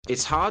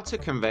it's hard to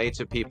convey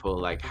to people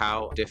like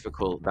how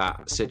difficult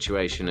that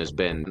situation has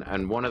been.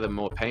 And one of the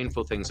more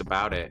painful things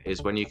about it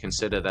is when you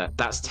consider that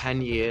that's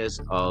 10 years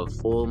of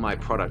all my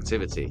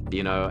productivity.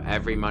 You know,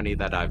 every money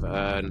that I've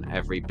earned,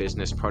 every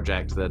business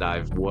project that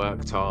I've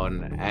worked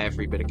on,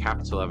 every bit of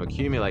capital I've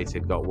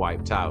accumulated got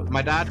wiped out.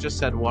 My dad just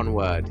said one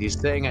word. He's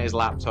sitting at his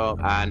laptop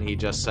and he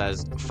just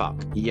says,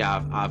 fuck.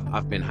 Yeah,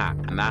 I've been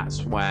hacked. And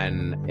that's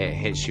when it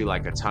hits you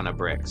like a ton of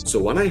bricks. So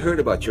when I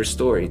heard about your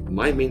story,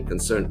 my main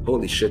concern,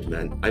 holy shit,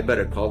 man, I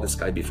better call this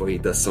guy before he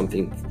does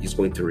something he's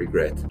going to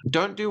regret.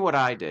 Don't do what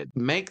I did.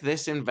 Make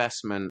this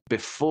investment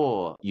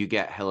before you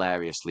get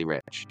hilariously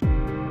rich.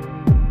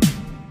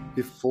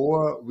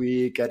 Before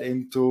we get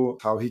into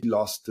how he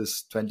lost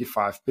this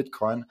 25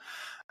 Bitcoin,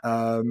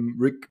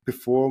 Rick,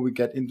 before we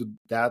get into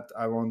that,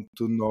 I want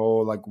to know,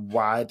 like,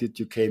 why did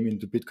you came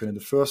into Bitcoin in the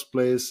first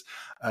place?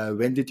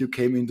 When did you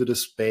came into the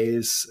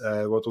space?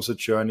 What was the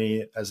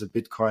journey as a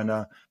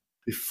Bitcoiner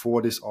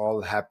before this all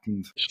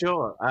happened?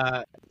 Sure.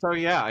 So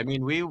yeah, I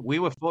mean, we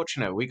were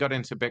fortunate. We got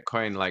into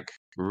Bitcoin like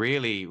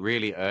really,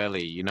 really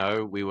early. You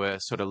know, we were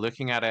sort of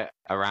looking at it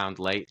around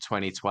late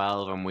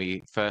 2012, and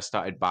we first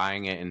started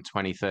buying it in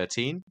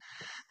 2013.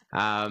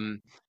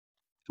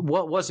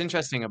 What's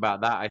interesting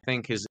about that, I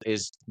think,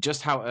 is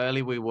just how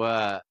early we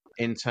were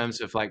in terms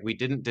of like we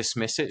didn't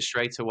dismiss it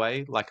straight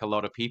away like a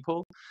lot of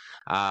people.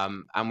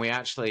 And we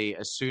actually,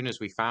 as soon as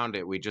we found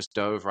it, we just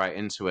dove right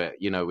into it,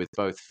 you know, with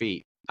both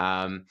feet.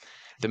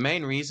 The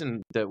main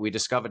reason that we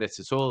discovered it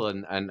at all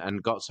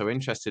and got so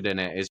interested in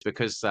it is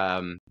because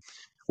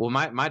well,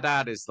 my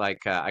dad is like,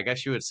 I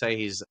guess you would say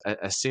he's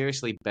a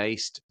seriously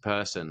based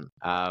person.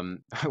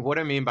 What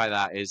I mean by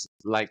that is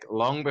like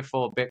long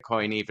before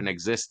Bitcoin even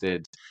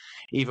existed,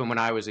 even when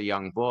I was a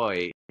young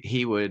boy,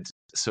 he would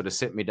sort of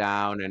sit me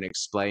down and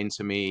explain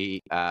to me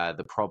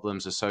the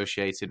problems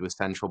associated with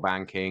central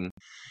banking.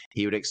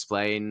 He would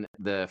explain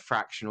the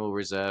fractional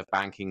reserve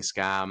banking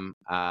scam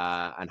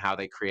and how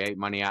they create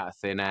money out of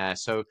thin air.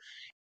 So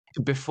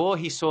before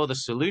he saw the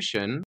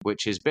solution,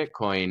 which is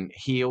Bitcoin,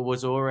 he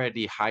was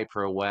already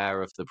hyper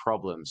aware of the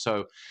problem.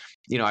 So,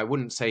 you know, I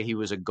wouldn't say he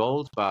was a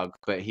gold bug,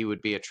 but he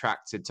would be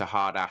attracted to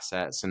hard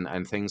assets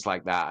and things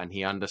like that. And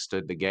he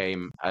understood the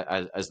game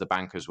as the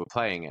bankers were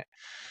playing it.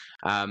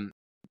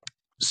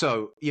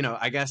 So, you know,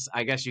 I guess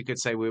you could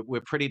say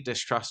we're pretty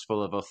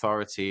distrustful of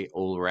authority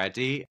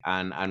already,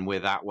 and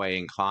we're that way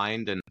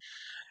inclined. And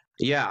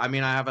yeah, I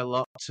mean, I have a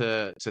lot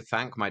to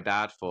thank my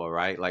dad for,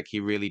 right? Like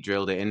he really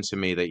drilled it into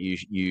me that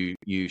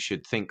you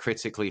should think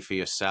critically for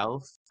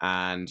yourself,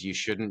 and you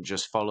shouldn't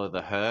just follow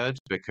the herd,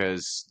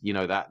 because you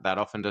know that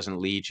often doesn't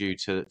lead you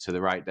to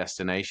the right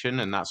destination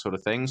and that sort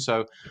of thing.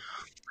 So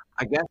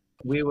I guess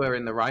we were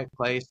in the right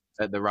place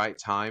at the right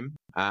time,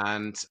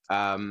 and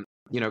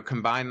you know,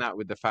 combine that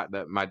with the fact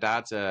that my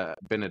dad's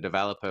been a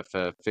developer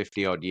for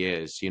 50 odd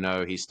years. You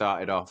know, he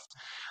started off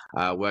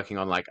working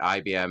on like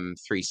IBM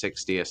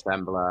 360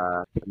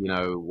 assembler, you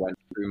know, went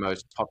through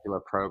most popular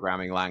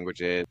programming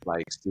languages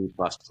like C++,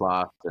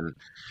 and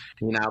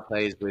he now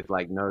plays with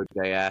like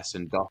Node.js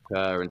and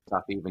Docker and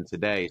stuff even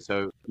today.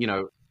 So, you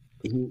know,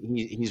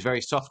 he's very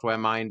software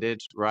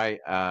minded, right?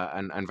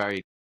 And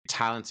very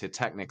talented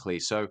technically.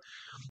 So,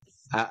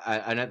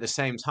 and at the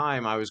same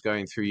time, I was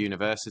going through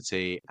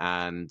university,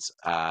 and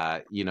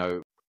you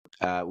know,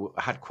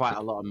 had quite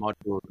a lot of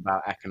modules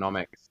about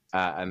economics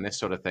and this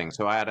sort of thing.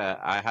 So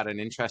I had an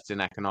interest in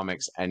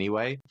economics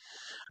anyway.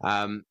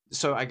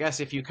 So I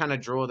guess if you kind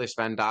of draw this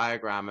Venn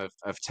diagram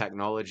of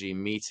technology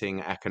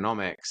meeting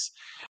economics,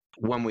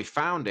 when we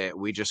found it,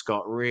 we just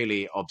got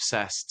really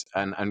obsessed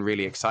and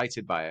really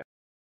excited by it.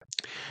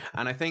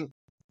 And I think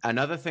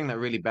another thing that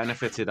really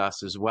benefited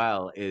us as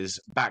well is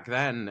back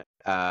then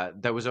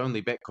there was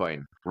only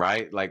Bitcoin,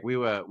 right? Like we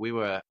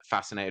were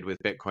fascinated with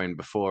Bitcoin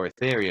before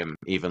Ethereum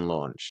even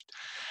launched,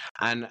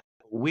 and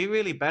we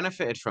really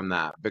benefited from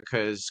that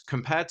because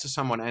compared to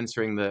someone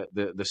entering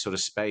the sort of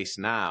space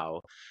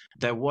now,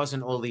 there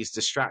wasn't all these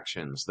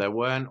distractions. There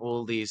weren't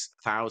all these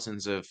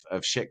thousands of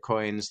shit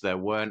coins. There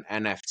weren't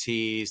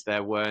NFTs.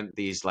 There weren't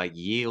these like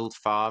yield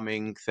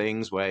farming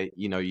things where,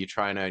 you know, you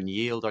try and earn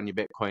yield on your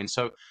Bitcoin.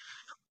 So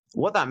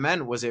what that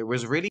meant was it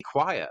was really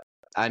quiet,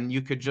 and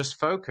you could just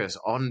focus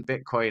on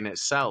Bitcoin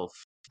itself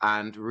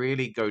and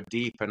really go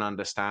deep and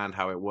understand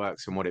how it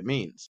works and what it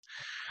means.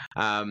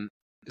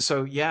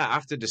 So yeah,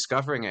 after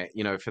discovering it,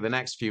 you know, for the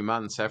next few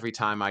months, every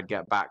time I'd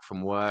get back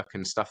from work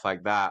and stuff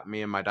like that,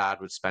 me and my dad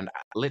would spend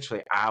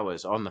literally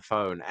hours on the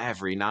phone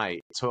every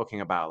night talking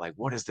about like,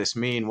 what does this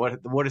mean?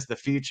 What is the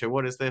future?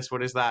 What is this?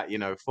 What is that? You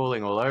know,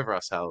 falling all over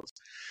ourselves.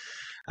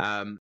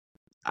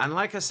 And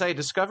like I say,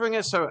 discovering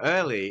it so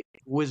early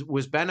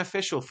was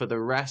beneficial for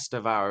the rest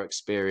of our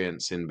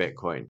experience in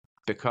Bitcoin,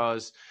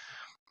 because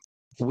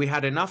we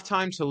had enough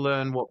time to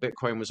learn what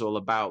Bitcoin was all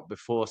about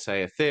before,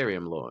 say,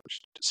 Ethereum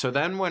launched. So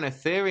then when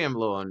Ethereum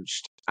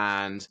launched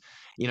and,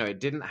 you know, it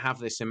didn't have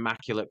this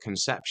immaculate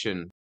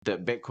conception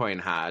that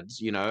Bitcoin had,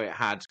 you know, it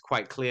had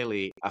quite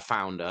clearly a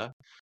founder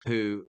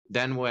who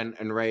then went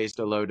and raised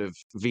a load of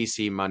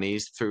VC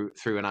monies through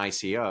an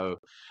ICO.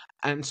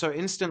 And so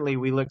instantly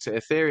we looked at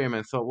Ethereum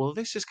and thought, well,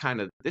 this is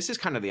kind of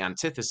the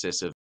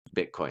antithesis of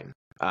Bitcoin.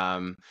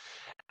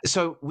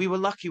 So we were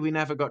lucky we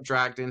never got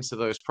dragged into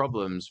those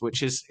problems,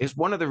 which is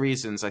one of the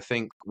reasons I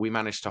think we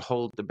managed to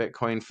hold the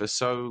Bitcoin for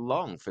so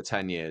long, for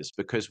 10 years,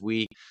 because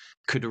we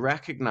could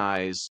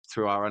recognize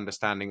through our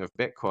understanding of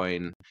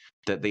Bitcoin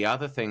that the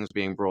other things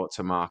being brought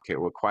to market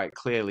were quite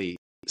clearly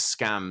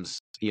scams,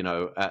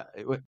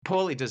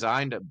 poorly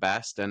designed at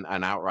best and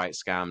outright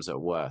scams at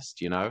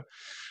worst,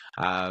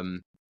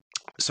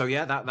 So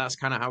yeah, that's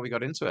kind of how we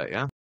got into it.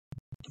 Yeah.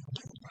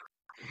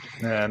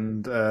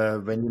 And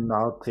when you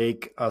now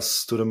take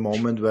us to the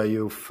moment where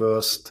you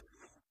first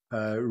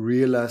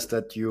realized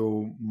that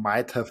you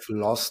might have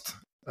lost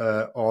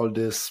all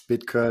this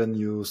Bitcoin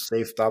you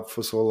saved up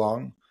for so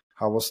long,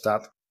 how was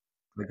that?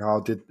 Like,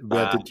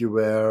 where did you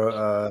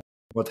were?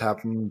 What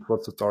happened?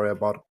 What's the story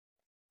about?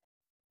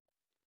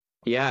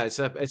 Yeah, it's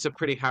a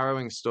pretty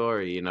harrowing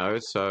story,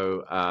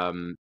 So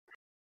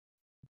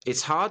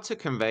it's hard to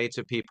convey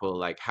to people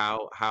like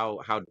how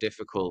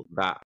difficult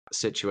that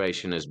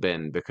situation has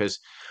been, because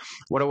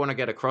what I want to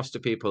get across to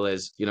people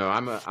is,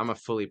 I'm a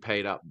fully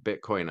paid up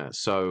Bitcoiner.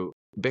 So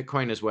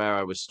Bitcoin is where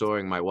I was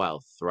storing my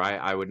wealth, right?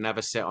 I would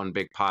never sit on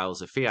big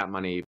piles of fiat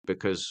money,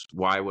 because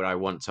why would I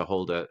want to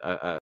hold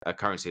a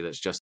currency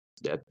that's just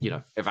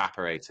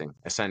evaporating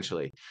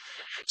essentially?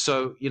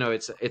 So,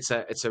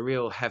 it's a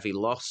real heavy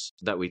loss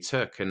that we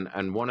took.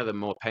 And one of the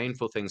more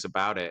painful things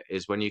about it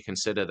is when you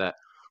consider that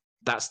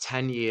that's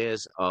 10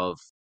 years of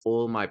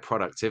all my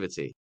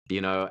productivity.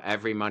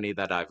 Every money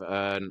that I've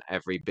earned,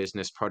 every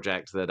business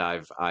project that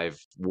I've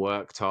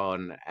worked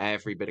on,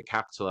 every bit of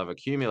capital I've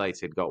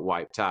accumulated got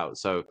wiped out.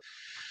 So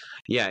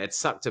yeah, it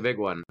sucked a big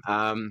one.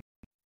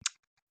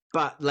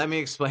 But let me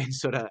explain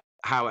sort of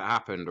how it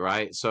happened,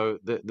 right? So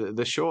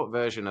the short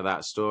version of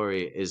that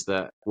story is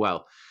that,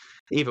 well,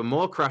 even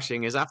more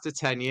crushing is after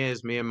 10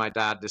 years, me and my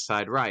dad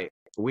decide, right,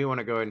 we want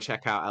to go and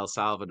check out El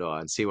Salvador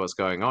and see what's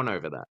going on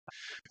over there.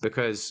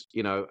 Because,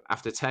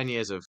 after 10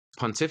 years of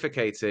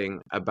pontificating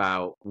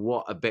about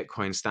what a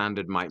Bitcoin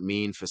standard might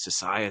mean for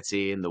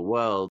society in the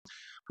world,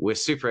 we're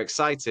super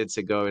excited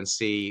to go and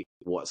see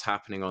what's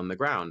happening on the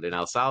ground in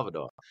El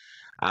Salvador.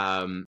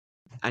 And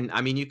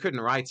I mean, you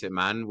couldn't write it,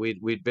 man.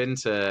 We'd been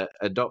to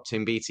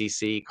Adopting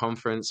BTC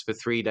conference for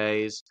 3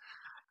 days.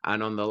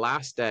 And on the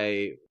last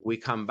day, we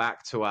come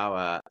back to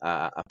our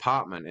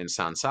apartment in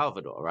San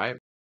Salvador, right?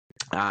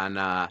 And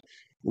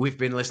we've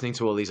been listening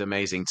to all these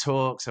amazing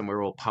talks, and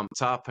we're all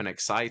pumped up and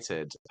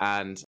excited.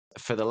 And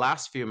for the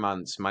last few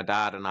months, my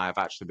dad and I have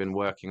actually been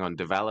working on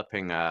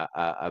developing a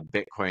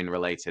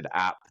Bitcoin-related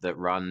app that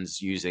runs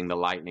using the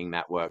Lightning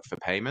Network for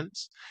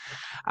payments.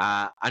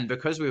 And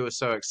because we were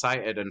so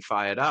excited and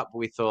fired up,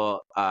 we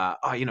thought,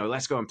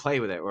 let's go and play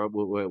with it.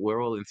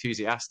 We're all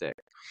enthusiastic.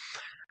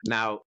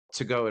 Now,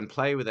 to go and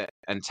play with it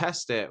and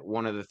test it,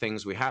 one of the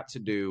things we had to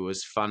do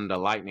was fund a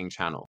Lightning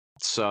channel.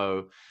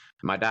 So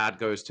my dad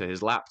goes to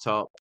his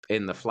laptop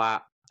in the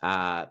flat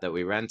that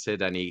we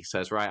rented, and he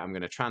says, right, I'm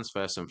going to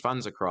transfer some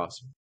funds across.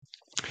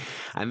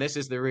 And this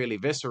is the really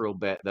visceral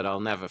bit that I'll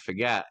never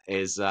forget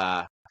is,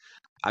 I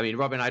mean,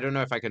 Robin, I don't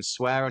know if I can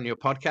swear on your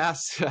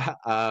podcast,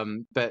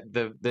 but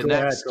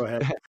Go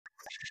ahead.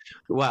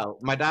 Well,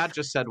 my dad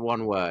just said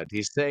one word.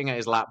 He's sitting at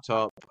his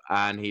laptop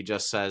and he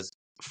just says,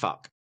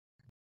 fuck.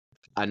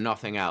 And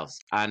nothing else.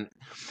 And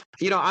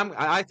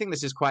I think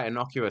this is quite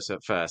innocuous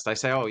at first. I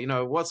say,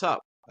 oh, what's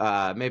up?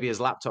 Maybe his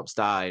laptop's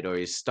died, or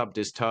he's stubbed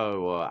his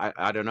toe, or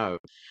I don't know.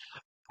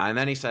 And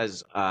then he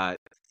says,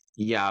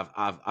 yeah,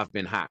 I've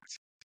been hacked.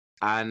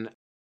 And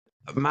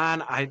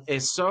man,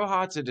 it's so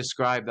hard to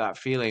describe that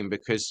feeling,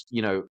 because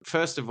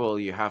first of all,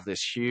 you have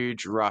this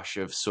huge rush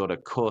of sort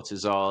of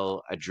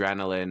cortisol,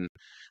 adrenaline.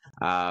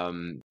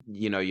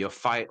 Your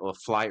fight or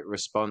flight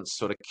response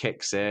sort of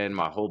kicks in.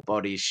 My whole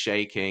body's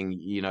shaking.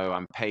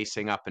 I'm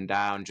pacing up and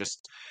down,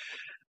 just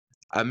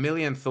a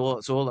million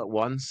thoughts all at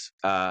once.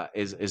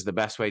 Is the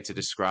best way to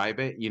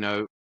describe it.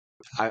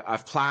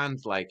 I've planned,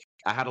 like,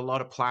 I had a lot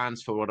of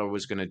plans for what I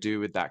was going to do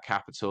with that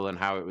capital and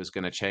how it was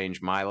going to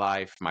change my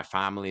life, my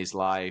family's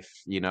life.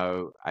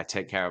 I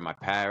take care of my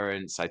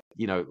parents.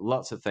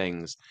 Lots of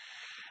things.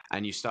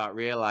 And you start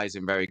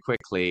realizing very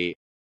quickly,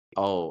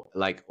 oh,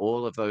 like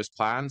all of those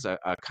plans are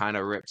kind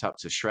of ripped up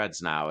to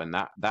shreds now, and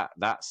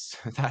that's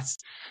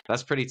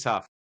that's pretty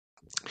tough.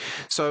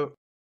 So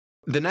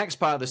the next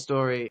part of the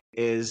story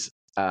is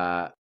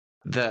that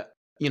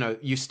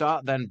you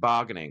start then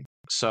bargaining.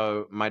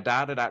 So my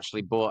dad had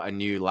actually bought a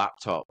new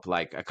laptop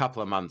like a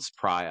couple of months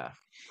prior.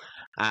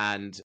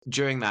 And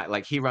during that,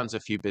 like, he runs a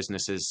few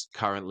businesses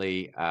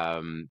currently,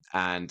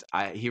 and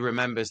he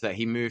remembers that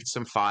he moved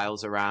some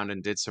files around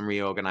and did some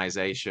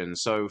reorganization.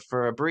 So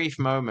for a brief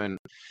moment,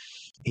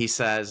 he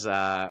says,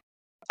 do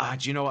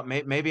you know what?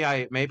 Maybe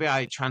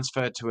I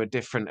transferred to a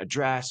different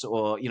address,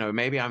 or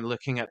maybe I'm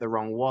looking at the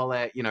wrong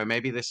wallet.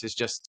 Maybe this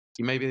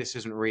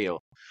isn't real.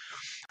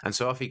 And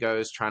so off he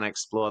goes trying to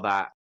explore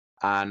that.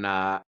 And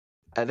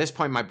at this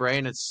point, my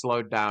brain had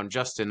slowed down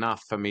just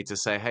enough for me to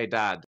say, "Hey,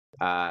 Dad,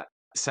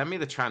 send me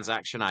the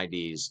transaction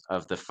IDs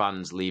of the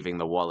funds leaving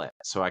the wallet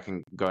so I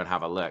can go and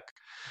have a look.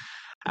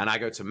 And I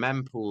go to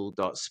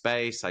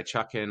mempool.space, I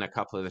chuck in a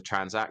couple of the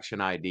transaction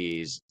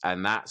IDs,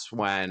 and that's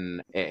when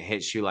it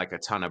hits you like a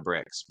ton of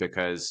bricks,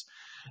 because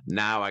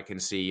now I can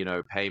see, you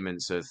know,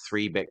 payments of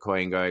 3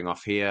 Bitcoin going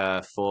off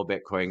here, 4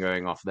 Bitcoin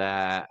going off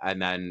there,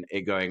 and then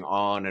it going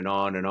on and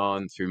on and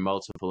on through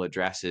multiple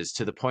addresses,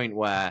 to the point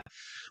where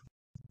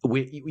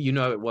you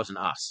know, it wasn't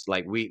us.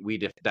 Like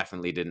we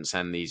definitely didn't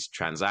send these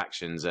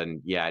transactions,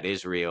 and yeah, it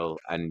is real,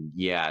 and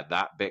yeah,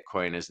 that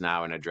Bitcoin is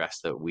now an address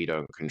that we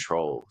don't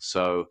control.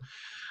 So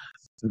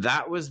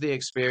that was the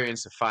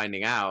experience of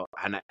finding out.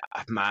 And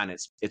man,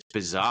 it's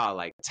bizarre.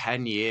 Like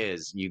 10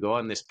 years, you go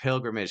on this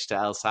pilgrimage to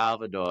El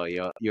Salvador,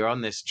 you're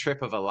on this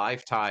trip of a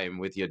lifetime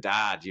with your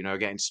dad, you know,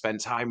 getting to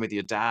spend time with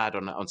your dad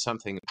on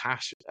something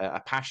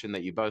a passion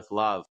that you both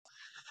love.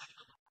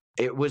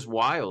 It was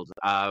wild.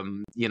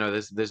 You know,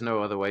 there's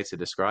no other way to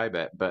describe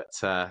it. But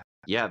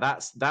yeah,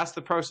 that's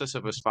the process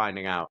of us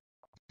finding out.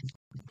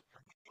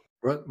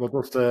 What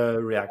was the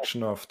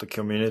reaction of the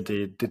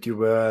community? Did you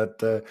were at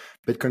the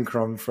Bitcoin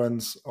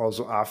conference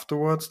also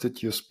afterwards?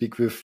 Did you speak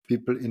with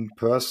people in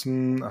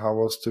person? How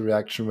was the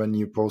reaction when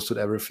you posted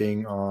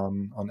everything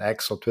on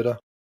X or Twitter?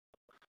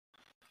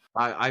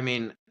 I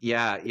mean,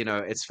 yeah, you know,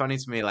 it's funny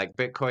to me, like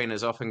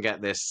Bitcoiners often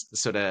get this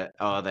sort of,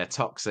 oh, they're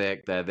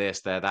toxic, they're this,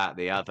 they're that,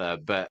 the other.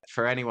 But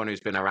for anyone who's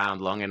been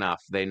around long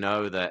enough, they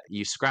know that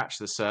you scratch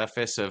the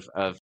surface of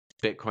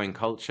Bitcoin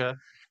culture,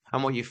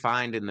 and what you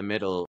find in the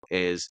middle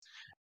is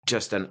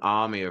just an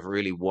army of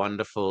really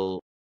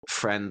wonderful,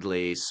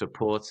 friendly,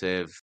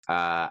 supportive,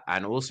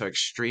 and also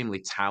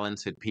extremely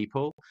talented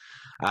people.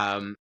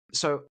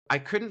 So I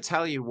couldn't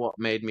tell you what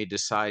made me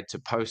decide to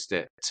post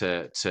it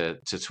to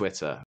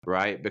Twitter,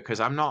 right? Because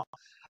I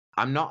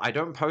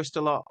don't post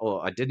a lot,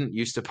 or I didn't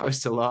used to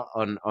post a lot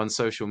on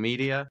social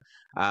media,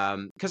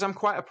 because I'm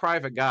quite a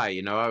private guy.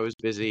 You know, I was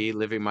busy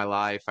living my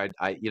life.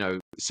 You know,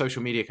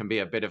 social media can be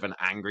a bit of an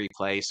angry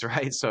place,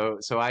 right? So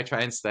I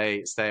try and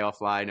stay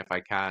offline if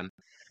I can.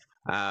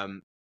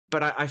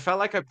 But I felt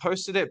like I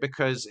posted it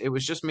because it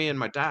was just me and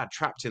my dad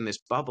trapped in this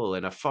bubble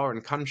in a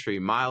foreign country,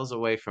 miles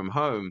away from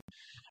home,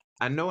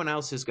 and no one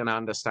else is going to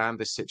understand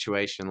this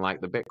situation like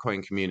the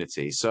Bitcoin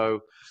community. So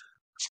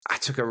I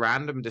took a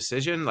random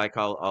decision, like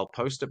I'll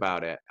post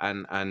about it,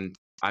 and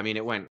I mean,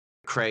 it went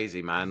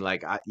crazy, man.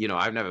 Like you know,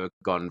 I've never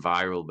gone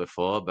viral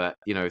before, but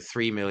you know,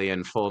 3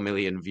 million, 4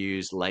 million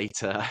views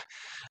later,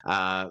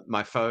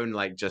 my phone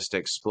like just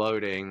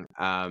exploding.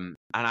 And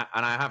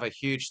I have a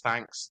huge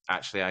thanks,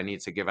 actually, I need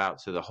to give out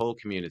to the whole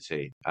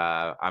community.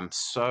 I'm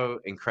so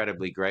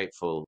incredibly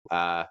grateful.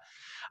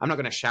 I'm not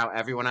going to shout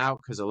everyone out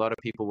because a lot of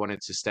people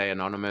wanted to stay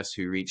anonymous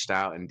who reached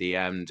out and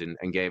DM'd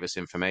and gave us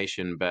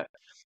information. But,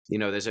 you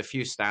know, there's a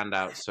few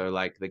standouts. So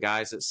like the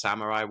guys at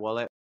Samurai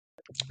Wallet,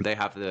 they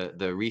have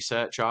the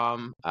research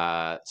arm.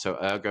 So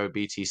Ergo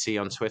BTC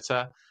on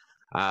Twitter.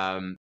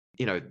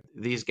 You know,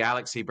 these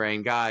Galaxy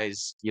Brain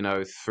guys, you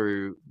know,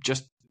 through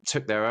just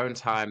took their own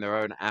time, their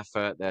own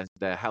effort.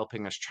 They're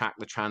helping us track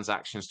the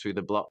transactions through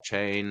the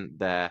blockchain.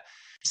 They're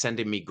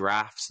sending me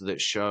graphs that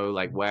show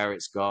like where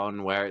it's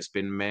gone, where it's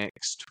been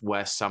mixed,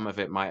 where some of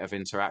it might have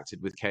interacted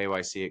with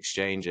KYC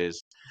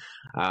exchanges.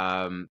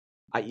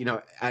 You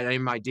know, and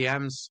in my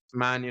DMs,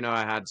 man, you know,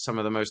 I had some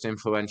of the most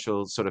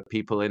influential sort of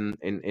people in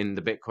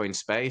the Bitcoin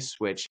space,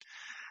 which,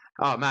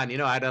 oh man, you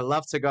know, I'd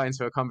love to go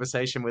into a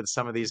conversation with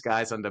some of these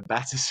guys under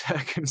better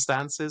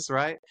circumstances,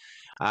 right?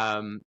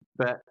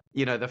 But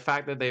you know, the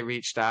fact that they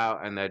reached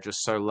out and they're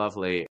just so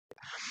lovely,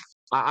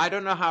 I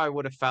don't know how I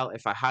would have felt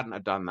if I hadn't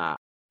have done that.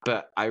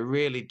 But I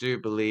really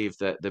do believe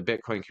that the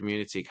Bitcoin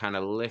community kind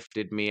of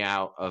lifted me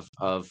out of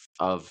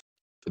a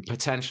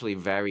potentially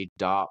very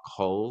dark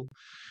hole.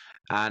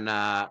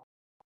 And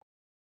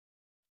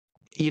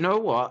you know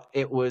what?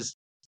 It was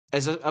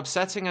as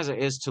upsetting as it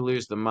is to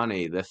lose the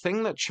money. The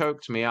thing that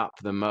choked me up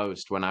the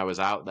most when I was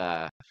out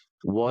there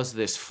was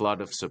this flood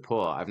of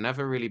support. I've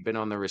never really been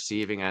on the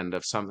receiving end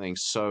of something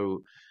so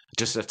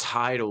just a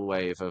tidal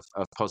wave of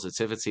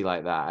positivity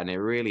like that. And it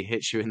really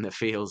hits you in the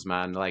feels,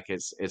 man. Like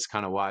it's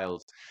kind of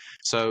wild.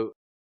 So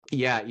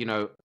yeah, you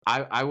know,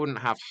 I wouldn't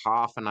have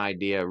half an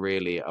idea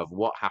really of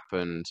what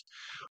happened,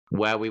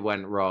 where we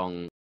went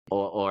wrong,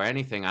 or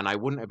anything, and I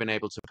wouldn't have been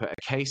able to put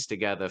a case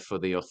together for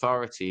the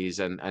authorities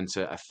and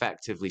to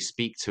effectively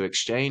speak to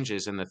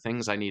exchanges and the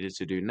things I needed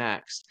to do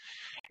next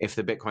if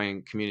the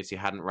Bitcoin community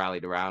hadn't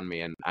rallied around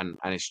me. And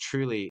it's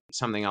truly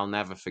something I'll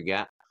never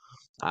forget.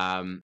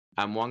 And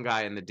one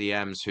guy in the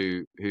DMs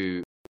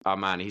who oh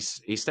man, he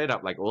stayed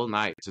up like all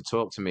night to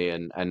talk to me,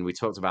 and we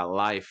talked about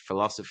life,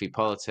 philosophy,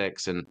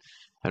 politics, and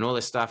all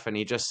this stuff. And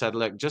he just said,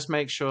 look, just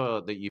make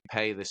sure that you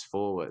pay this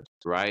forward,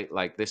 right?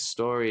 Like this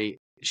story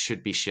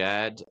should be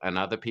shared and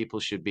other people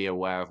should be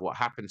aware of what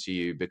happened to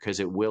you because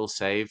it will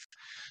save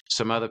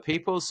some other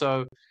people.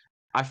 So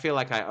I feel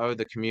like I owe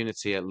the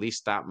community at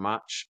least that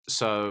much.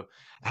 So,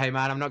 hey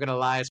man, I'm not going to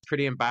lie, it's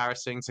pretty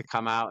embarrassing to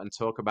come out and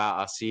talk about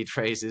our seed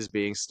phrases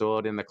being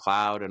stored in the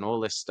cloud and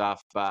all this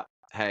stuff. But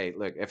hey,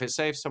 look, if it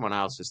saves someone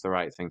else, it's the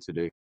right thing to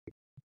do.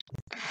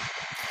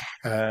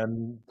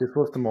 And this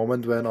was the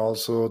moment when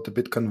also the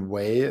Bitcoin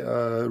Way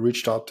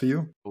reached out to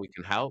you. We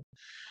can help.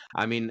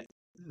 I mean,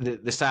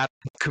 the sad,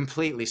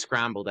 completely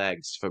scrambled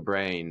eggs for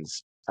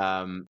brains.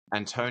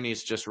 And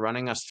Tony's just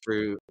running us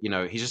through,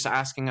 he's just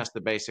asking us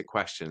the basic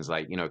questions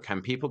like,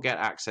 can people get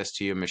access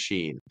to your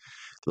machine?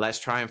 Let's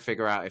try and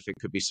figure out if it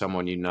could be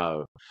someone you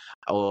know.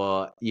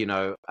 Or,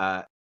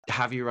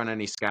 have you run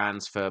any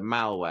scans for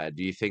malware?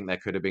 Do you think there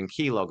could have been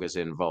keyloggers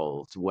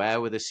involved?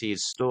 Where were the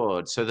seeds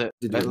stored? So that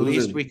Did you at lose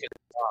least it? we could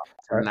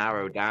start to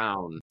narrow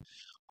down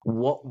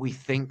what we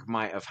think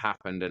might have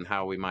happened and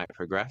how we might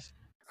progress.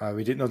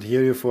 We did not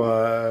hear you for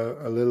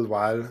a little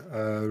while,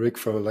 Rick,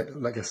 for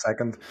like a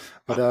second,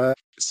 but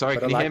Sorry, I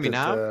can you hear like me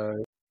that. now?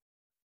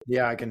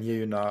 Yeah, I can hear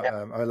you now.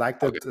 Yeah. I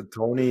like Okay. that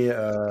Tony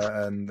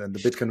and the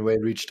Bitcoin Way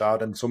reached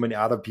out, and so many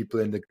other people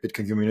in the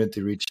Bitcoin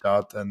community reached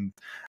out, and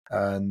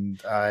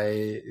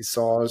I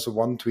saw also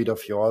one tweet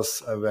of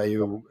yours where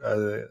you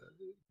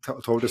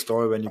told a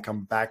story when you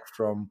come back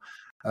from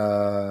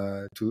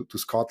to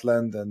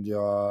Scotland, and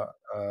your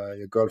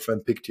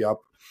girlfriend picked you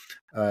up,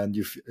 and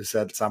you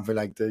said something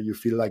like you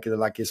feel like the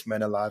luckiest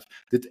man alive.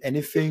 Did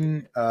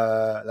anything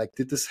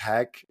did this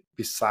hack,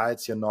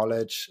 besides your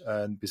knowledge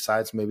and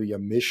besides maybe your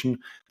mission,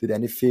 did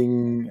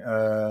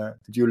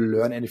you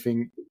learn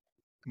anything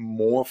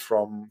more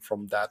from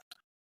that?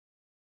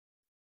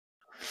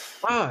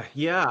 Oh,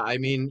 yeah. I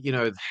mean,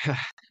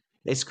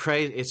 it's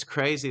crazy. It's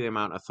crazy the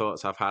amount of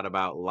thoughts I've had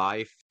about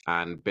life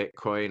and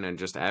Bitcoin and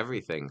just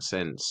everything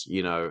since,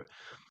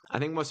 I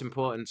think what's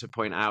important to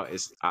point out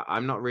is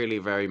I'm not really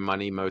a very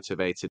money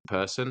motivated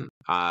person.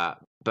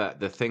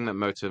 But the thing that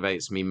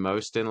motivates me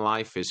most in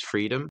life is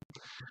freedom.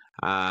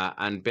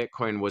 And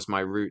Bitcoin was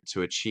my route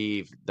to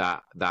achieve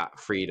that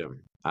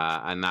freedom,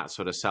 and that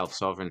sort of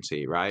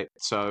self-sovereignty, right?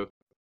 So,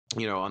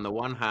 on the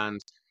one hand,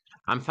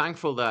 I'm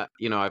thankful that,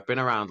 I've been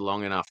around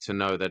long enough to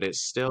know that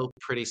it's still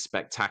pretty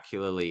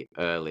spectacularly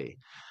early.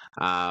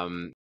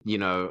 One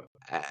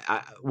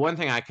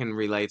thing I can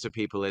relate to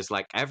people is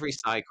like every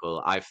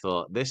cycle, I've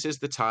thought this is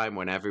the time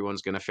when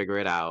everyone's going to figure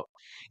it out.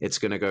 It's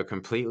going to go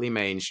completely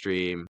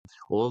mainstream.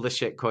 All the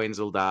shit coins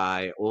will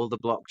die. All the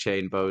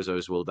blockchain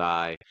bozos will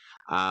die.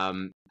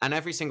 And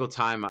every single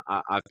time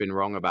I've been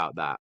wrong about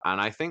that.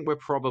 And I think we're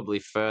probably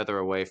further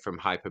away from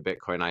hyper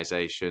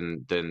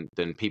Bitcoinization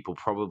than people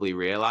probably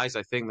realize.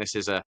 I think this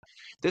is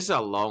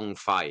a long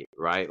fight,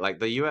 right? Like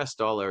the US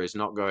dollar is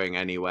not going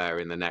anywhere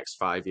in the next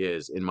 5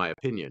 years, in my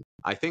opinion.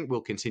 I think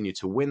we'll continue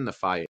to win the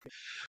fight,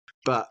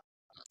 but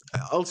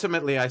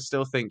ultimately, I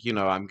still think,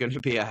 I'm going to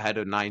be ahead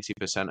of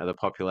 90% of the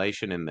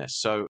population in this.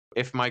 So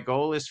if my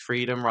goal is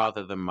freedom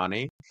rather than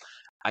money,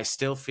 I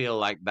still feel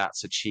like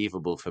that's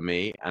achievable for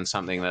me and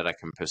something that I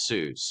can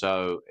pursue.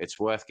 So it's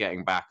worth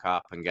getting back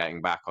up and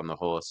getting back on the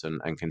horse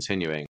and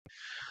continuing.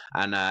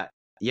 And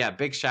yeah,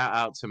 big shout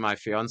out to my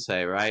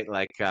fiance, right?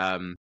 Like,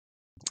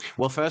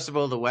 well, first of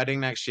all, the wedding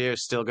next year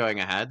is still going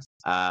ahead,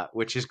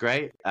 which is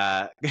great.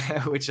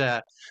 Which,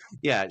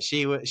 yeah,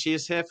 she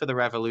is here for the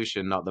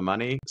revolution, not the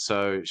money.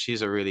 So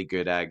she's a really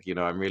good egg.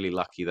 I'm really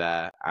lucky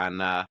there,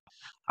 and I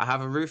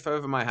have a roof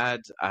over my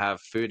head. I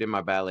have food in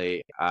my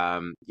belly.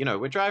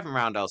 We're driving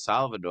around El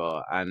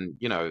Salvador, and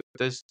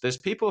there's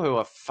people who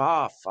are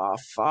far, far,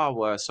 far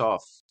worse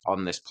off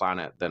on this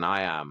planet than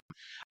I am,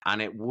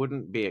 and it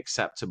wouldn't be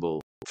acceptable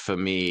for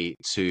me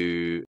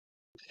to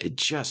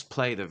just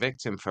play the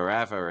victim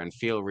forever and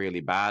feel really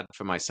bad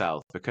for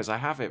myself because I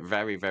have it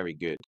very, very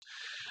good.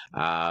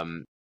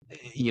 Um,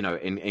 in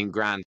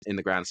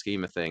the grand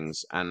scheme of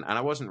things, and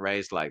I wasn't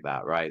raised like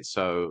that, right?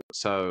 So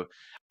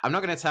I'm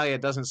not going to tell you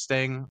it doesn't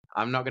sting.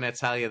 I'm not going to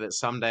tell you that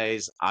some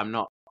days I'm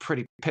not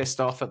pretty pissed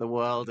off at the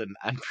world and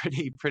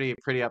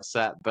pretty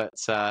upset, but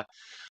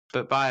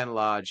by and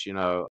large,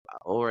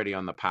 already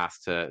on the path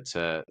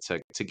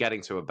to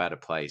getting to a better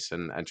place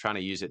and trying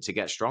to use it to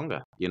get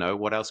stronger.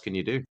 What else can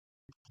you do?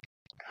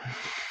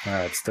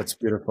 That's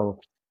beautiful.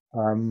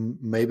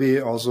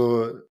 Maybe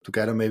also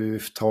together, maybe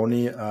with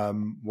Tony,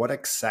 what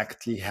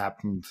exactly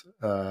happened?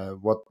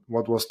 What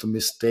was the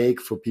mistake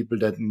for people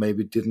that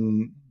maybe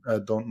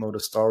don't know the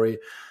story?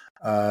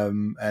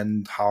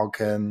 And how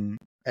can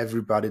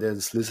everybody that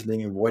is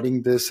listening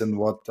avoiding this? And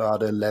what are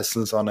the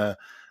lessons on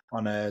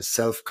a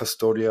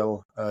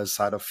self-custodial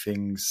side of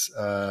things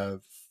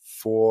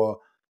for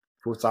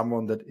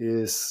someone that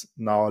is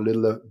now a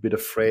little bit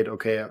afraid?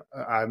 Okay,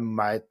 I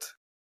might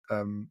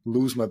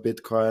lose my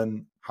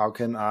Bitcoin. How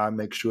can I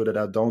make sure that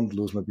I don't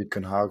lose my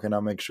Bitcoin? How can I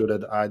make sure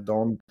that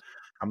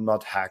I'm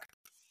not hacked?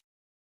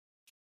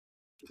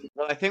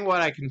 Well, I think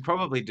what I can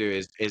probably do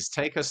is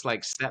take us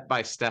like step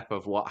by step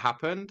of what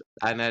happened,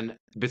 and then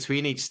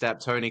between each step,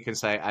 Tony can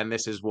say, "And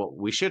this is what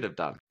we should have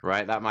done."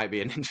 Right? That might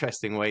be an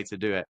interesting way to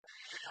do it.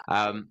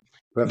 Um,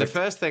 the Perfect.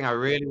 first thing I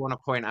really want to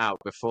point out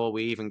before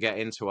we even get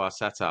into our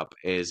setup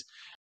is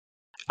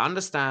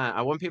understand.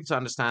 I want people to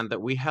understand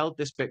that we held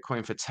this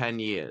Bitcoin for 10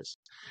 years.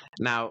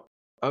 Now,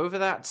 over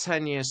that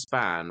 10-year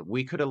span,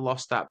 we could have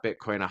lost that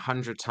Bitcoin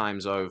 100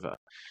 times over.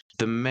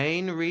 The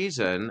main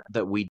reason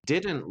that we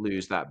didn't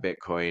lose that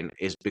Bitcoin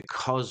is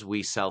because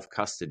we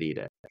self-custodied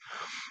it.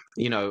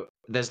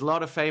 there's a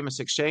lot of famous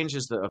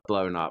exchanges that have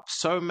blown up,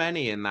 so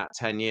many in that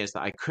 10 years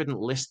that I couldn't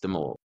list them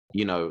all.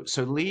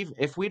 So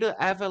if we'd have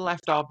ever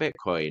left our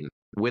Bitcoin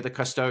with a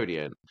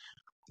custodian,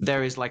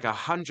 there is like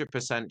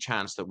 100%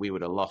 chance that we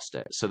would have lost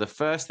it. So the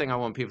first thing I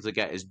want people to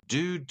get is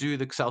do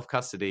the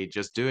self-custody,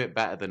 just do it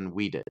better than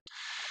we did.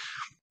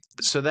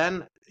 So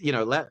then,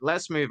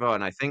 let's move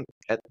on. I think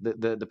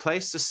the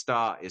place to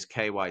start is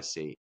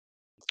KYC.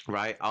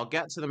 Right. I'll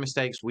get to the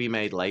mistakes we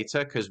made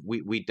later, because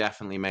we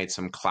definitely made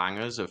some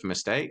clangers of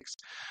mistakes.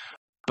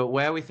 But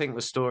where we think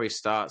the story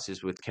starts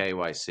is with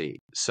KYC.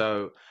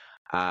 So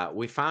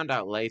we found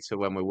out later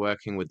when we're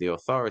working with the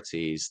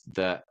authorities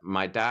that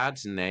my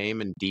dad's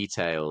name and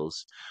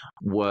details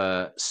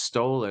were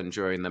stolen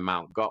during the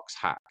Mt. Gox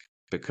hack,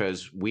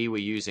 because we were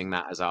using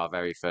that as our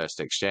very first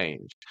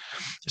exchange.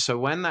 So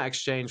when that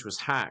exchange was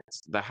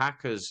hacked, the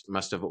hackers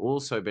must have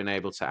also been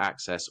able to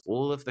access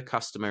all of the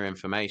customer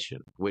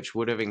information, which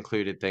would have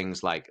included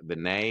things like the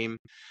name,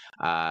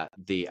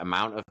 the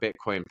amount of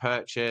Bitcoin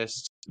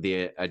purchased,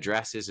 the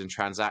addresses and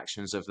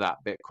transactions of that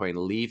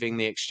Bitcoin leaving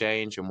the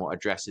exchange, and what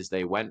addresses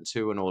they went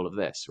to, and all of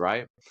this,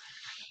 right?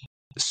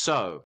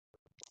 So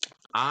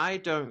I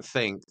don't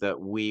think that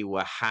we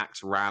were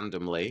hacked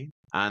randomly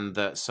and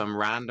that some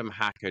random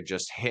hacker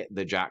just hit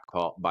the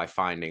jackpot by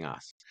finding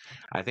us.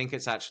 I think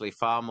it's actually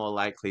far more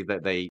likely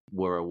that they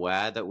were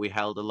aware that we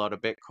held a lot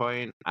of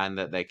Bitcoin and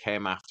that they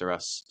came after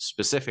us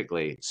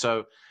specifically.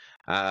 So,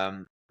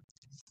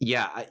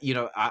 yeah,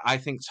 I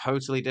think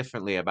totally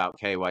differently about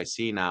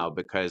KYC now,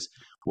 because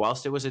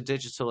whilst it was a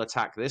digital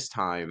attack this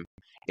time,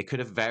 it could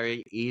have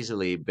very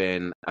easily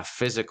been a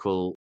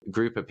physical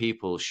group of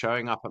people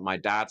showing up at my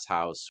dad's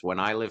house when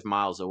I live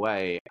miles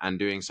away and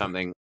doing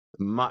something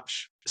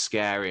much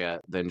scarier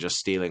than just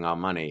stealing our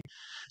money.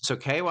 So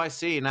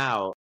KYC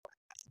now,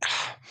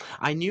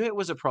 I knew it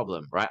was a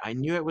problem, right? I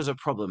knew it was a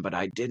problem, but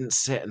I didn't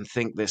sit and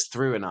think this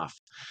through enough.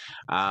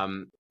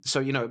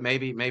 So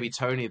maybe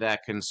Tony there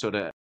can sort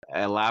of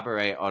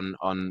elaborate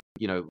on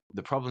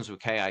the problems with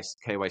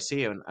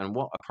KYC and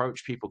what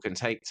approach people can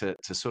take to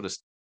sort of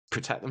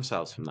protect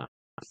themselves from that.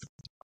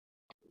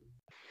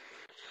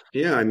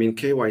 Yeah, I mean,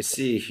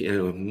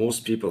 KYC,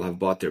 most people have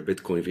bought their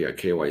Bitcoin via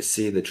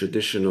KYC, the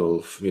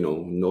traditional,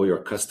 know your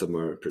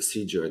customer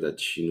procedure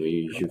that,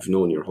 you've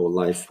known your whole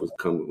life would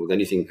come with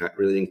anything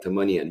relating to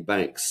money and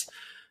banks.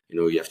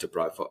 You have to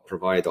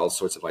provide all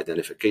sorts of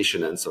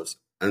identification and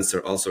answer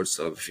all sorts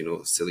of,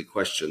 silly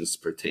questions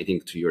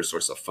pertaining to your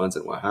source of funds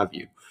and what have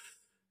you.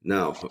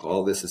 Now,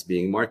 all this is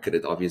being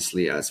marketed,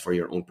 obviously, as for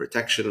your own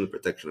protection and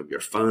protection of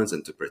your funds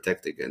and to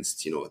protect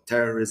against,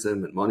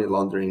 terrorism and money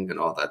laundering and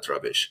all that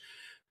rubbish.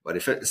 But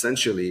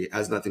essentially, it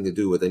has nothing to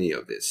do with any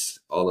of this.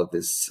 All of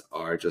this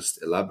are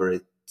just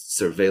elaborate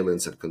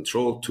surveillance and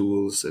control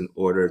tools in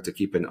order to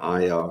keep an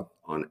eye out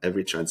on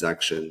every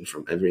transaction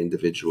from every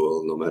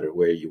individual, no matter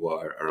where you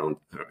are around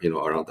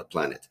the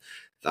planet.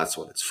 That's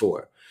what it's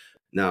for.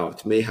 Now,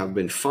 it may have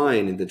been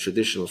fine in the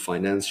traditional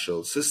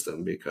financial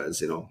system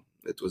because,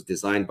 it was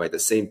designed by the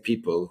same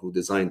people who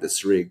designed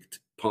this rigged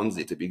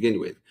Ponzi to begin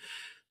with.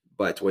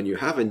 But when you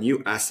have a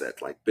new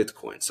asset like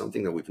Bitcoin,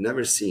 something that we've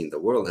never seen, the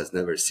world has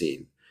never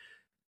seen,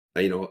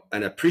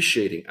 an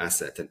appreciating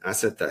asset, an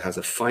asset that has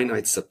a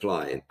finite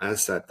supply, an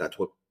asset that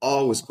will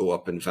always go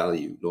up in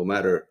value, no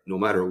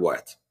matter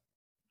what.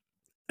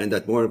 And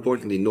that, more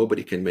importantly,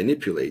 nobody can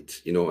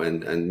manipulate,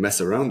 and mess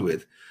around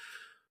with.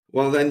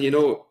 Well, then,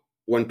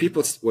 when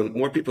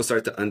more people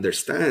start to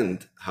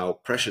understand how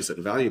precious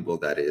and valuable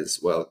that is,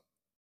 well,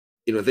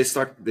 they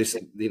start this,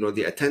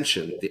 the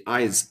attention, the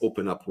eyes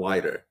open up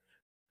wider,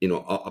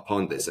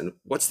 upon this. And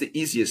what's the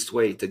easiest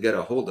way to get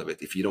a hold of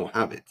it if you don't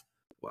have it?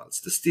 Well,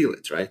 it's to steal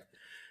it, right?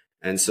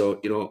 And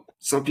so,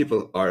 some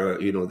people are,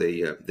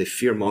 they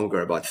fear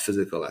monger about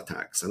physical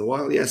attacks. And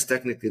while, yes,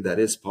 technically that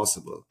is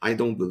possible, I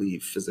don't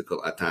believe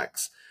physical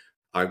attacks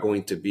are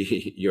going to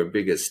be your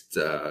biggest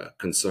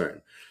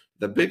concern.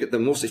 The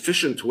most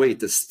efficient way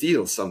to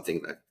steal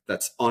something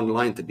that's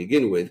online to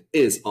begin with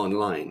is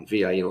online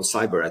via,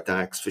 cyber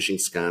attacks, phishing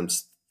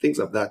scams, things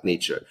of that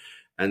nature.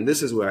 And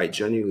this is where I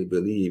genuinely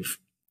believe,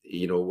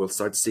 we'll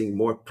start seeing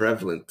more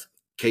prevalent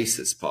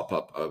cases pop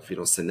up of,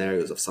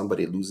 scenarios of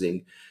somebody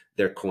losing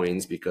their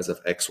coins because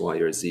of X, Y,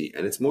 or Z.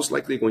 And it's most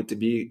likely going to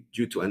be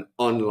due to an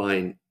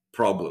online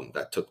problem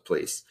that took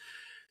place.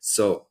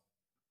 So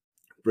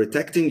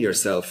protecting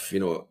yourself,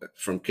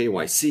 from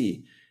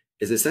KYC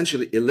is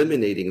essentially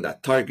eliminating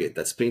that target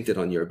that's painted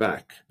on your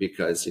back.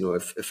 Because,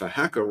 if a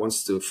hacker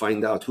wants to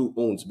find out who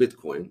owns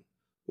Bitcoin,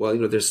 well,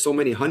 there's so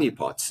many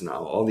honeypots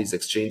now, all these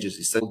exchanges,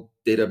 these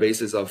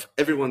databases of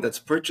everyone that's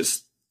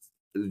purchased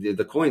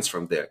the coins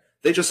from there.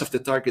 They just have to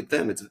target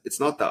them. It's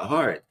not that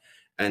hard.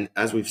 And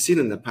as we've seen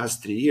in the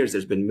past 3 years,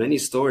 there's been many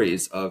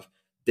stories of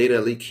data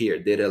leak here,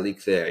 data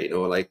leak there,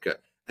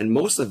 and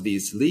most of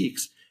these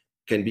leaks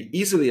can be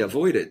easily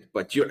avoided,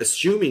 but you're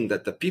assuming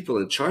that the people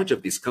in charge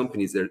of these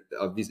companies,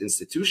 of these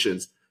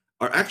institutions,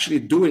 are actually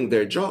doing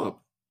their job,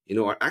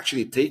 are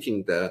actually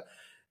taking the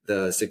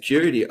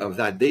security of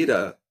that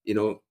data,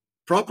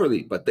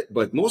 properly,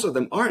 but most of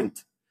them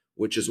aren't.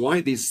 which is why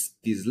these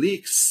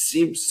leaks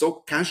seem so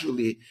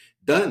casually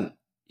done.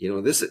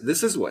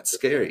 This is what's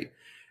scary.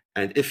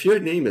 And if your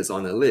name is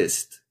on a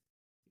list,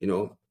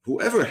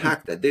 whoever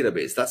hacked that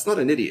database, that's not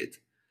an idiot.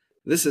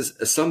 This is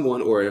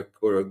someone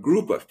or a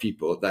group of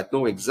people that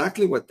know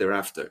exactly what they're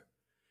after.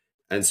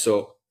 And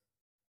so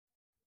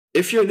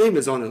if your name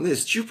is on a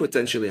list, you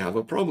potentially have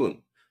a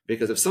problem,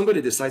 because if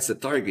somebody decides to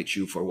target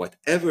you for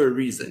whatever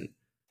reason,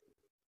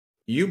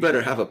 you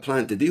better have a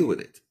plan to deal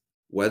with it,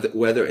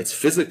 whether it's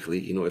physically,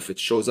 if it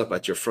shows up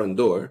at your front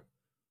door,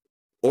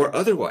 or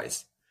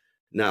otherwise.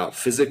 Now,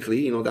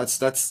 physically,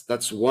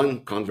 that's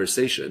one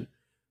conversation,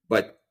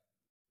 but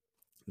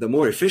the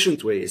more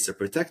efficient way is to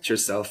protect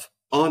yourself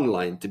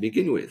online to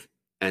begin with,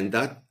 and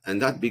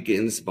that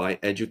begins by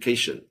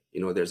education.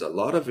 There's a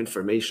lot of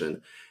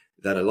information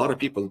that a lot of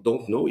people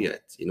don't know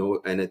yet,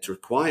 and it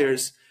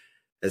requires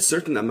a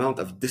certain amount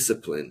of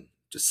discipline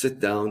to sit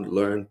down,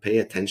 learn, pay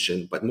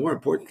attention, but more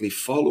importantly,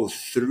 follow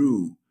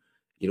through,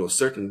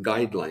 certain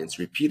guidelines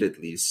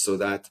repeatedly so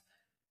that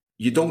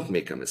you don't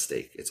make a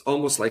mistake. It's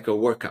almost like a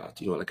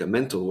workout, like a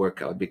mental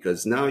workout,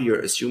 because now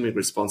you're assuming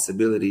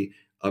responsibility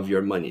of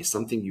your money,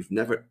 something you've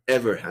never,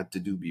 ever had to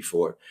do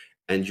before.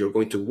 And you're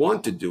going to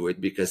want to do it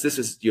because this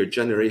is your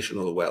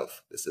generational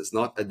wealth. This is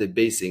not a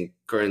debasing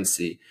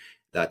currency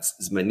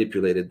that's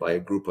manipulated by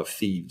a group of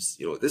thieves.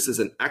 This is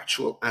an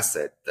actual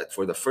asset that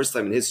for the first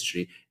time in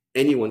history,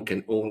 anyone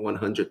can own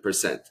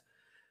 100%.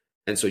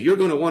 And so you're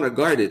going to want to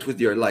guard it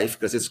with your life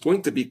because it's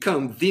going to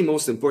become the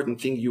most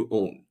important thing you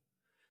own.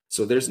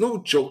 So there's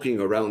no joking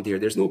around here.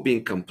 There's no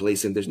being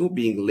complacent. There's no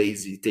being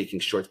lazy,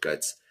 taking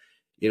shortcuts.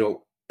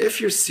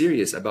 If you're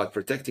serious about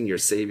protecting your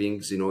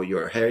savings,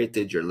 your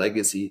heritage, your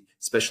legacy,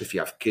 especially if you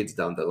have kids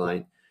down the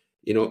line,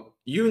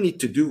 you need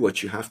to do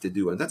what you have to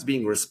do, and that's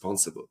being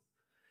responsible.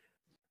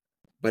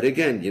 But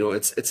again,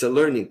 it's a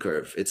learning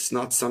curve. It's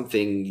not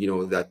something,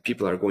 that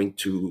people are going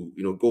to,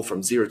 go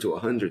from 0 to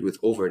 100 with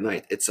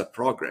overnight. It's a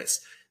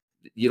progress.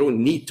 You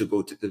don't need to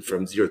go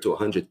from 0 to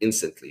 100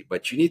 instantly,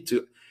 but you need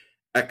to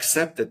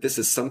accept that this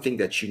is something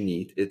that you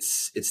need.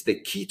 It's the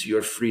key to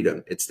your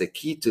freedom. It's the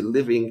key to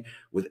living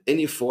with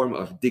any form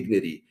of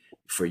dignity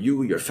for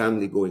you, your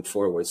family going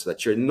forward, so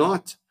that you're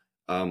not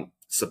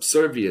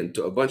subservient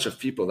to a bunch of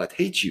people that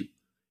hate you,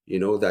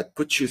 that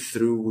put you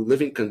through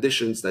living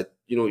conditions that,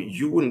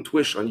 you wouldn't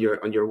wish on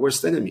your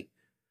worst enemy.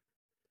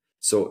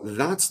 So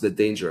that's the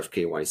danger of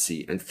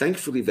KYC. And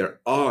thankfully, there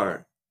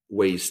are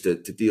ways to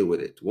deal with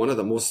it. One of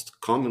the most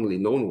commonly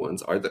known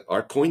ones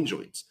are coin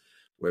joins,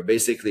 where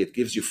basically it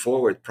gives you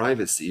forward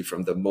privacy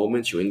from the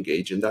moment you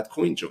engage in that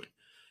coin join.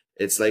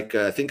 It's like,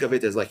 think of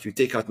it as like you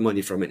take out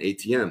money from an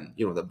ATM.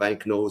 The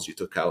bank knows you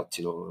took out,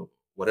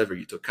 whatever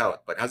you took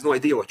out, but has no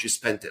idea what you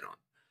spent it on.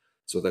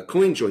 So the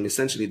coin join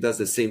essentially does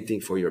the same thing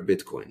for your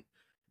Bitcoin.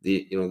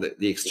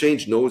 The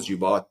exchange knows you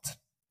bought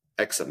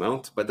X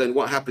amount, but then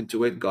what happened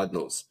to it, God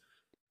knows.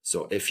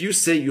 So if you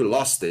say you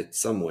lost it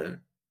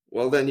somewhere,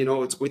 well, then,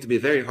 it's going to be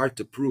very hard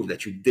to prove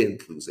that you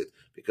didn't lose it,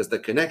 because the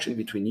connection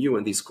between you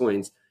and these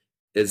coins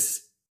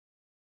is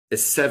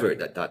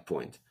severed at that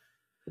point.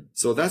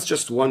 So that's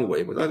just one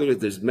way. But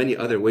there's many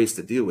other ways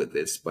to deal with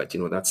this. But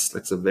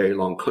that's a very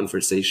long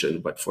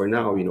conversation. But for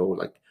now,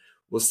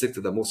 we'll stick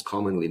to the most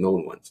commonly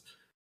known ones.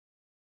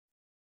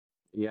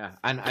 Yeah,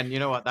 and you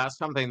know what? That's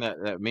something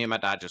that me and my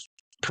dad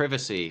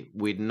privacy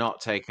we'd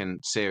not taken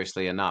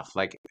seriously enough.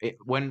 Like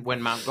when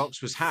Mt.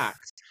 Gox was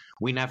hacked,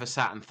 we never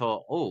sat and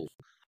thought, oh,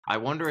 I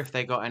wonder if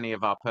they got any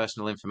of our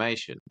personal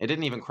information. It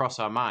didn't even cross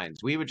our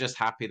minds. We were just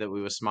happy that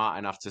we were smart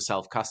enough to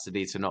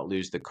self-custody to not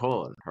lose the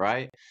coin,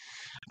 right?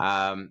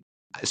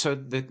 So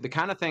the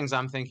kind of things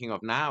I'm thinking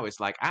of now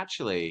is like,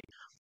 actually,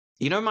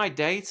 my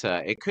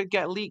data, it could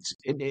get leaked.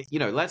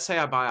 Let's say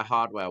I buy a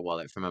hardware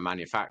wallet from a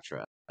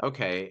manufacturer.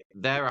 Okay,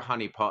 they're a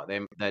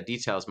honeypot. Their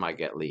details might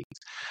get leaked.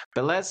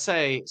 But let's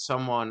say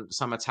some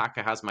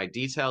attacker has my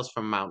details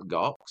from Mt.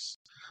 Gox,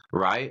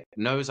 right?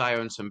 Knows I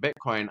own some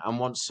Bitcoin and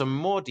wants some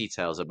more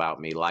details about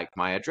me, like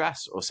my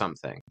address or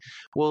something.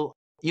 Well,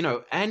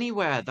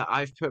 anywhere that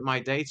I've put my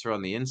data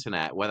on the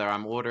internet, whether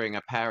I'm ordering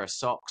a pair of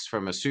socks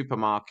from a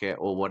supermarket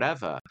or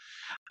whatever,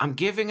 I'm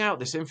giving out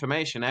this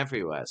information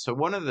everywhere. So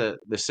one of the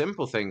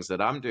simple things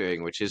that I'm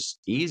doing, which is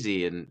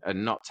easy and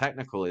not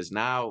technical, is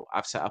now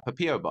I've set up a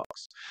PO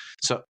box.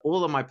 So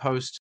all of my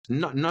posts,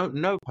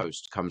 no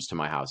post comes to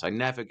my house. I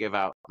never give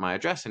out my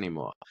address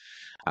anymore.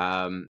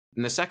 And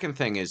the second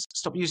thing is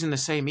stop using the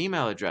same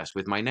email address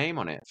with my name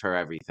on it for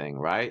everything,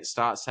 right?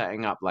 Start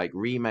setting up like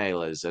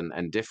remailers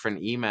and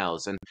different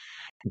emails, and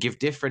give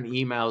different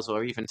emails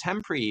or even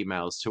temporary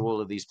emails to all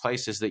of these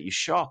places that you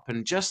shop.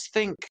 And just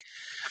think,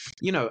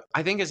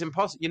 I think it's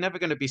impossible. You're never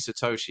going to be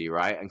Satoshi,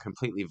 right? And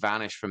completely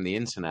vanish from the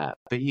internet,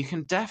 but you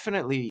can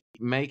definitely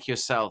make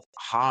yourself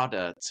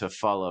harder to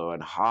follow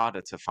and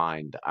harder to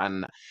find.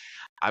 And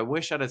I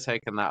wish I'd have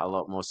taken that a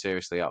lot more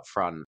seriously up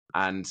front.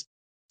 And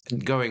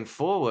going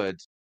forward,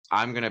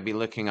 I'm going to be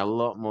looking a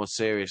lot more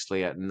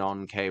seriously at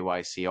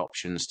non-KYC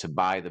options to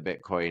buy the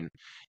Bitcoin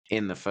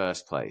in the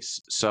first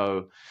place.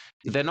 So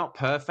they're not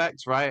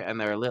perfect, right? And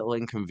they're a little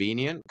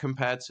inconvenient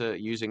compared to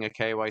using a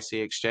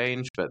KYC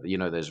exchange. But, you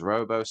know, there's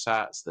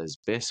RoboSats, there's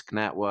BISC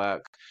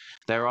network.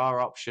 There are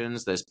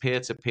options. There's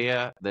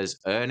peer-to-peer, there's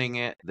earning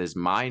it, there's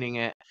mining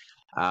it.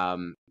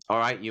 All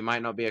right, you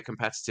might not be a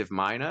competitive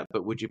miner,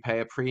 but would you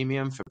pay a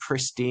premium for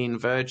pristine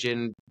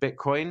virgin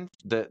Bitcoin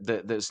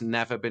that's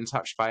never been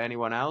touched by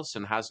anyone else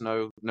and has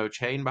no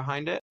chain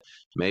behind it?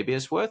 Maybe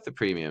it's worth the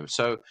premium.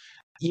 So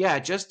yeah,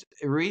 just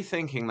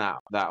rethinking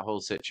that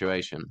whole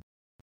situation.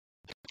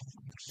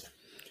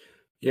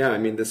 Yeah, I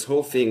mean, this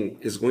whole thing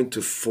is going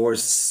to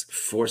force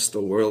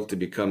the world to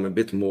become a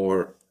bit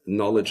more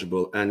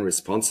knowledgeable and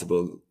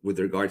responsible with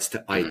regards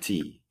to IT.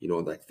 You know,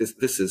 like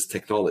this is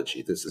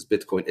technology. This is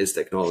Bitcoin is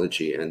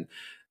technology, and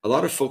a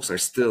lot of folks are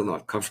still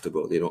not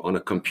comfortable, you know, on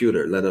a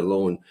computer, let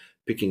alone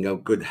picking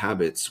up good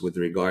habits with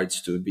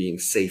regards to being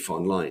safe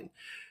online.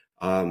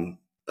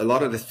 A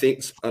lot of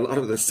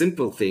the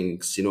simple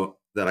things, you know,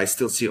 that I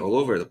still see all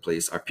over the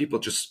place are people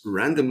just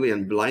randomly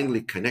and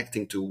blindly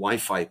connecting to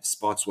Wi-Fi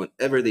spots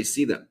whenever they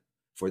see them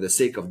for the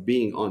sake of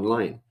being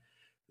online.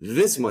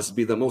 This must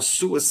be the most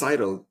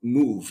suicidal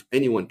move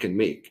anyone can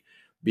make,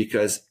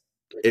 because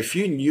if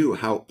you knew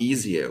how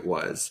easy it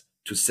was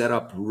to set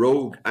up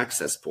rogue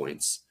access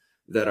points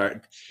that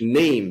are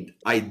named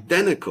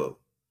identical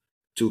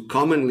to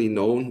commonly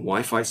known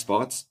Wi-Fi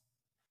spots,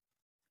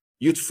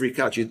 you'd freak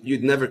out.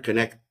 You'd never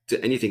connect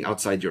to anything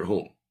outside your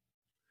home.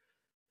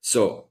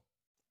 So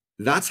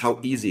that's how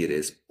easy it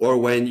is. Or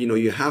when, you know,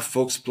 you have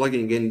folks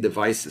plugging in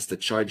devices to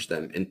charge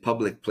them in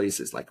public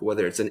places, like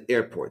whether it's in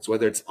airports,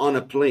 whether it's on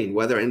a plane,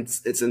 whether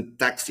it's in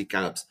taxi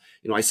cabs.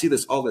 You know, I see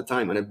this all the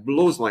time and it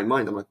blows my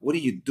mind. I'm like, what are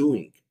you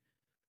doing?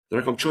 They're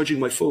like, I'm charging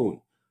my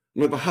phone.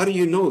 I'm like, but how do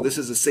you know this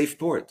is a safe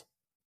port?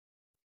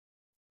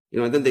 You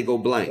know, and then they go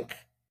blank.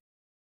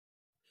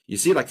 You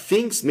see, like,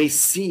 things may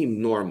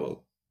seem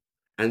normal.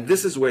 And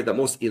this is where the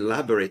most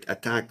elaborate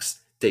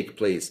attacks take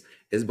place,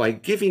 is by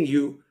giving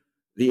you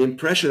the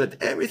impression that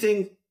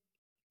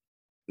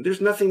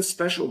there's nothing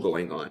special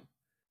going on.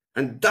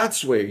 And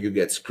that's where you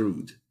get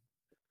screwed.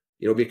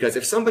 You know, because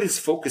if somebody's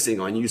focusing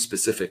on you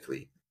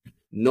specifically,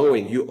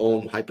 knowing you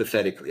own,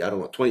 hypothetically, I don't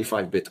know,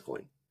 25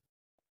 Bitcoin,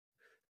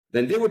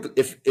 then they would,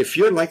 if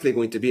you're likely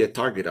going to be a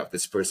target of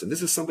this person,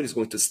 this is somebody who's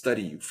going to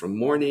study you from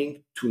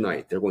morning to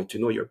night. They're going to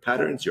know your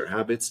patterns, your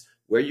habits,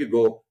 where you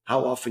go,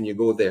 how often you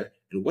go there,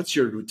 and what's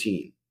your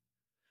routine.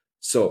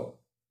 So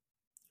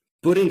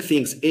putting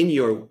things in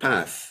your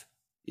path,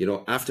 you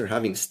know, after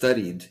having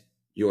studied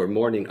your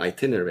morning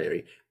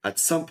itinerary at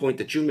some point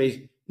that you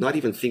may not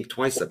even think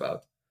twice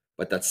about,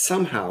 but that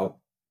somehow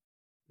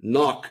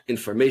knock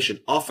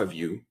information off of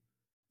you,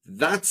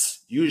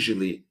 that's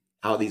usually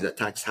how these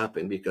attacks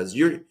happen, because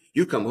you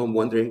come home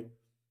wondering,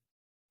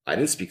 I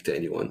didn't speak to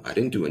anyone. I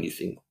didn't do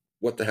anything.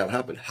 What the hell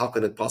happened? How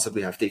could it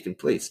possibly have taken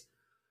place?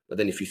 But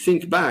then if you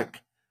think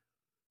back,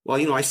 well,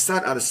 you know, I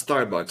sat at a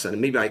Starbucks and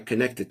maybe I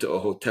connected to a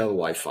hotel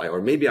Wi-Fi,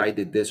 or maybe I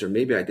did this, or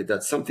maybe I did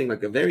that, something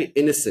like a very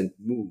innocent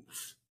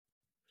move.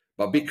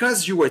 But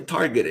because you were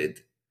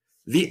targeted,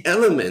 the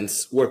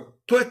elements were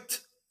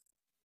put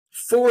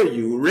for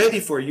you, ready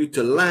for you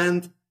to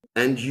land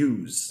and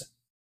use.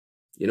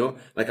 You know,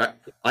 like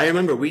I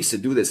remember we used to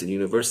do this in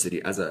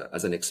university as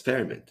an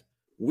experiment.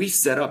 We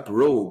set up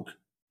rogue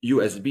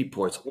USB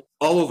ports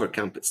all over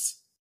campus.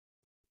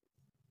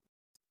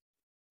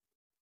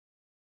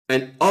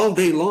 And all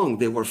day long,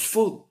 they were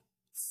full.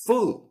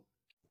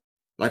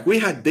 Like, we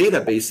had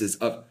databases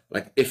of,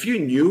 like, if you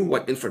knew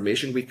what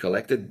information we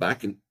collected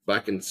back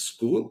in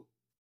school,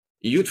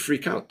 you'd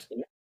freak out.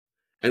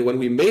 And when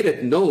we made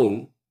it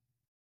known,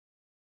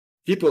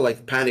 people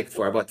like panicked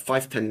for about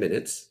 5-10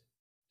 minutes.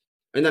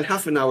 And then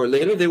half an hour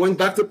later, they went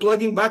back to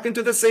plugging back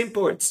into the same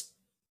ports.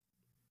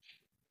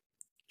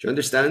 Do you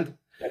understand?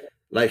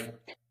 Like,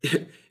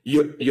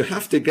 you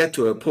have to get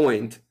to a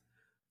point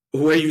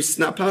where you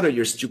snap out of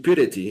your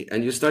stupidity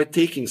and you start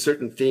taking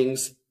certain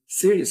things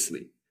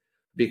seriously.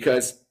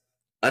 Because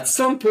at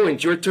some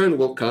point, your turn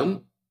will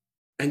come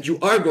and you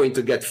are going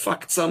to get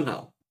fucked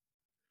somehow.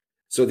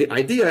 So the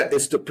idea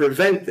is to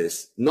prevent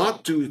this,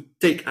 not to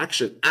take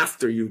action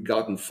after you've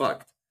gotten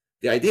fucked.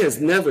 The idea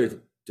is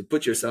never to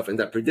put yourself in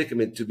that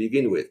predicament to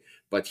begin with.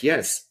 But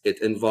yes,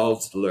 it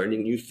involves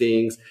learning new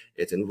things.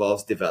 It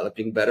involves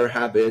developing better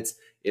habits.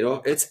 You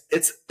know, it's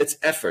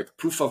effort,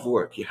 proof of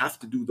work. You have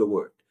to do the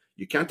work.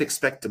 You can't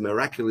expect to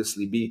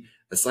miraculously be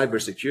a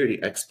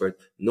cybersecurity expert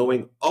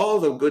knowing all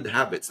the good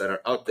habits that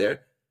are out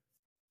there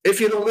if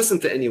you don't listen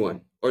to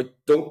anyone or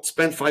don't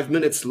spend 5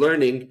 minutes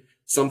learning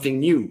something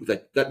new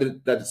that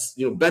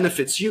you know,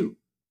 benefits you.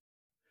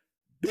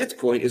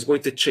 Bitcoin is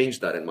going to change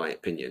that, in my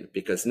opinion,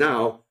 because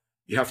now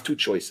you have two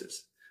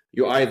choices.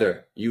 You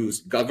either use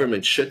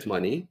government shit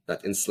money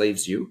that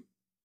enslaves you,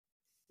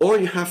 or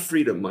you have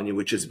freedom money,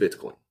 which is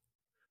Bitcoin.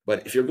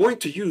 But if you're going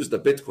to use the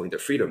Bitcoin, the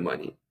freedom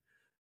money,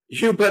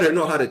 you better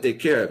know how to take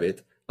care of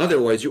it.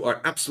 Otherwise, you are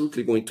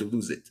absolutely going to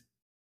lose it.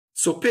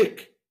 So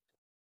pick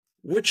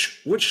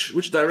which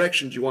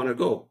direction do you want to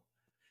go?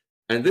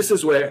 And this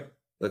is where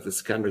Like the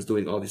scammer's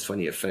doing all these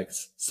funny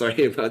effects.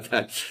 Sorry about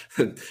that.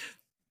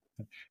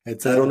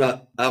 It's I don't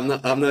know.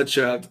 I'm not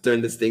sure how to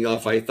turn this thing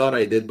off. I thought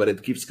I did, but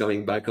it keeps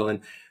coming back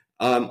on.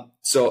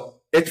 So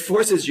it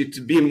forces you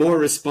to be more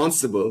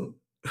responsible,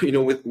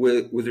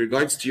 with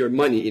regards to your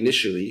money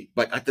initially,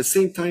 but at the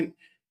same time,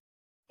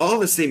 all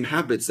the same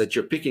habits that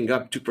you're picking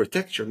up to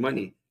protect your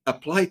money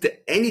apply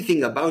to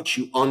anything about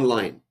you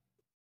online.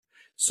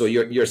 So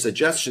your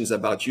suggestions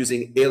about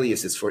using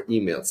aliases for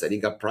emails,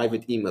 setting up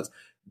private emails,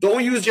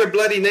 don't use your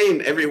bloody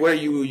name everywhere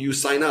you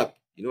sign up.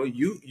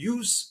 You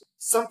use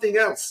something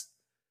else.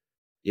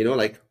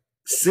 Like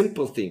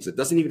simple things. It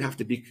doesn't even have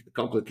to be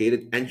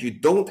complicated, and you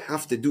don't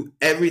have to do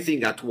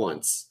everything at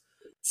once.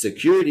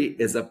 Security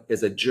is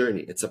a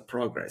journey. It's a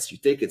progress. You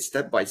take it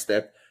step by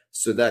step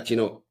so that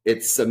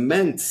it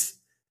cements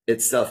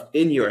itself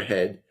in your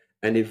head,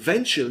 and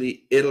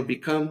eventually it'll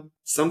become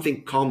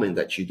something common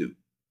that you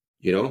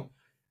do.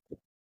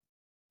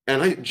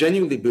 And I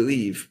genuinely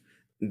believe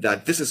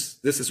that this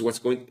is what's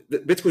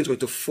Bitcoin is going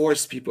to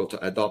force people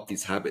to adopt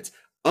these habits.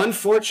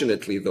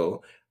 Unfortunately,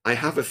 though, I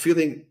have a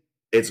feeling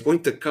it's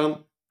going to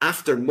come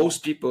after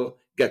most people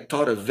get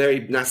taught a very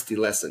nasty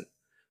lesson,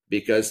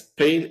 because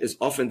pain is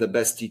often the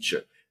best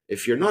teacher.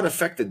 If you're not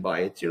affected by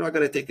it, you're not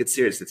going to take it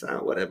seriously. It's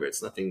whatever,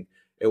 it's nothing,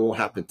 it won't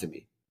happen to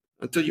me.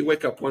 Until you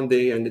wake up one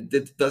day and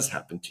it does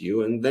happen to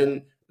you, and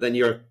then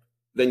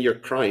you're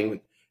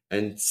crying,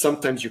 and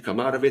sometimes you come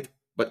out of it,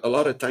 but a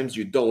lot of times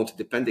you don't,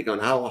 depending on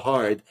how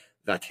hard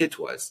that hit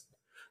was.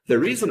 The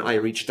reason I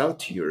reached out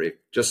to you,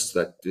 Rick, just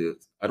that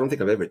I don't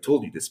think I've ever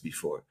told you this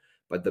before,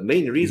 but the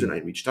main reason I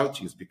reached out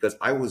to you is because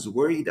I was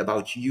worried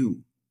about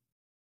you.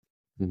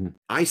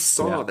 I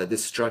saw the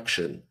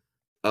destruction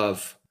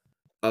of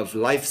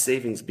life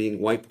savings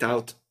being wiped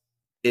out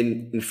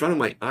in front of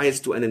my eyes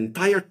to an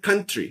entire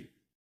country.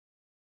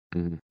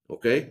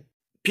 Okay?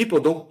 People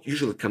don't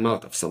usually come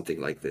out of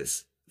something like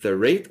this. The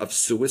rate of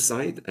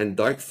suicide and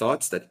dark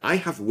thoughts that I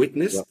have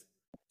witnessed,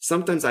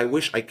 sometimes I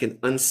wish I can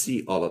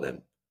unsee all of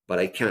them, but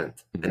I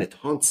can't, and it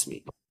haunts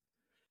me.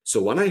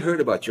 So when I heard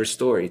about your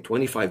story,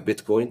 25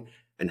 Bitcoin,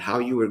 and how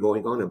you were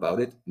going on about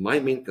it, my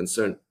main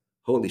concern,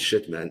 holy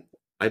shit, man,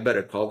 I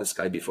better call this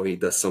guy before he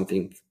does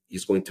something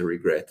he's going to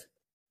regret.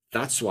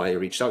 That's why I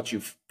reached out to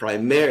you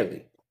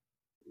primarily.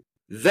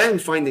 Then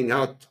finding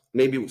out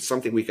maybe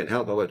something we can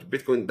help about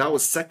Bitcoin, that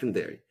was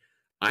secondary.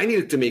 I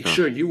needed to make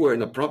sure you were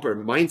in a proper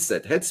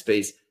mindset,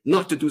 headspace,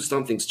 not to do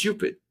something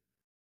stupid.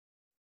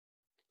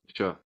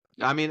 Sure.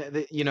 I mean,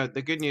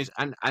 the good news,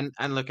 and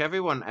look,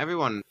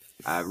 everyone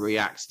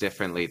reacts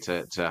differently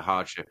to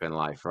hardship in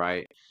life,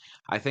 right?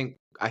 I think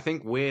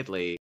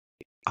weirdly,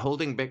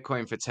 holding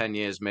Bitcoin for 10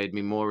 years made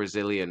me more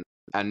resilient,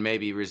 and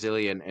maybe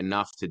resilient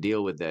enough to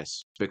deal with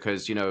this,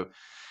 because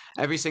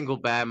every single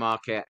bear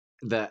market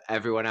that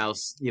everyone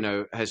else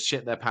has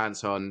shit their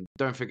pants on,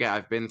 don't forget,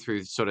 I've been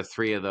through sort of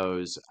 3 of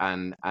those,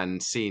 and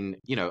seen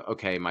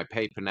okay, my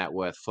paper net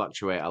worth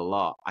fluctuate a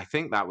lot. I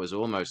think that was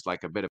almost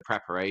like a bit of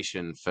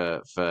preparation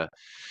for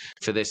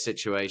this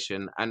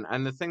situation,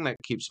 and the thing that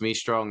keeps me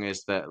strong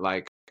is that,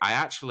 like,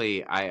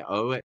 I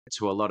owe it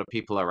to a lot of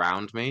people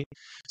around me.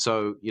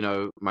 So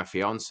my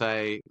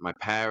fiance, my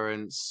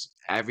parents,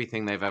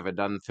 everything they've ever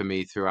done for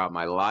me throughout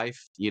my life,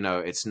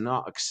 it's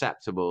not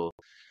acceptable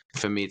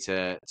for me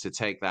to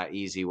take that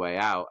easy way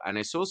out. And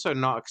it's also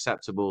not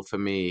acceptable for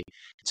me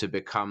to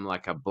become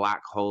like a black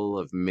hole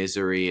of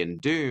misery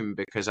and doom,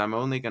 because I'm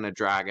only going to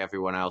drag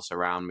everyone else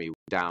around me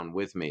down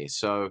with me.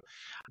 So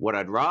what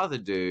I'd rather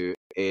do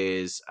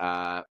is,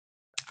 I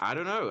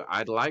don't know,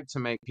 I'd like to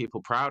make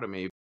people proud of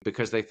me,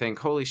 because they think,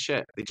 holy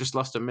shit, they just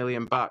lost $1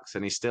 million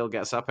and he still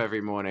gets up every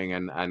morning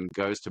and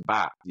goes to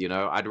bat.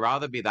 I'd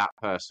rather be that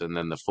person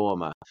than the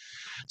former.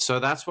 So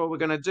that's what we're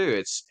going to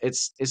do.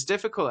 It's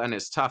difficult and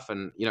it's tough.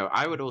 And,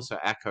 I would also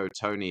echo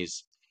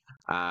Tony's,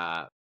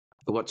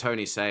 what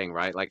Tony's saying,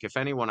 right? Like, if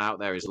anyone out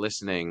there is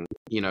listening,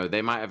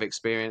 they might have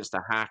experienced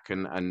a hack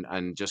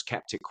and just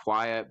kept it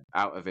quiet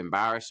out of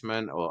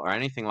embarrassment or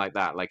anything like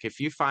that. Like,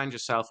 if you find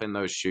yourself in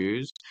those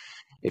shoes,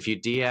 if you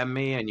DM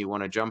me and you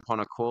want to jump on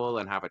a call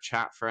and have a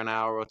chat for an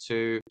hour or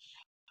two,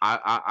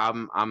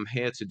 I'm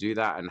here to do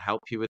that and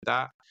help you with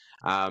that.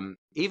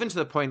 Even to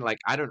the point, like,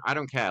 I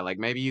don't care. Like,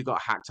 maybe you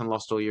got hacked and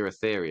lost all your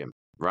Ethereum,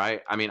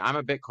 right? I mean, I'm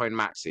a Bitcoin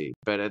maxi,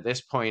 but at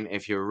this point,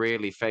 if you're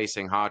really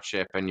facing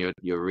hardship and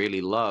you're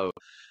really low,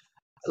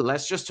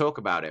 let's just talk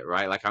about it,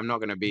 right? Like, I'm not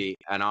going to be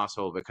an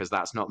asshole because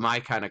that's not my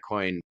kind of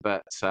coin.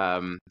 But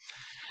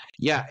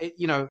yeah,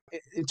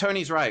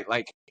 Tony's right.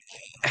 Like,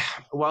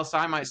 whilst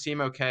I might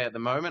seem okay at the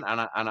moment,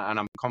 and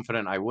I'm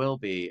confident I will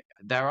be,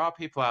 there are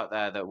people out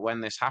there that when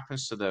this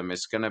happens to them,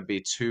 it's going to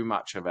be too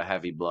much of a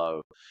heavy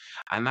blow.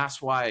 And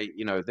that's why,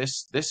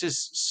 this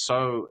is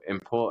so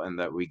important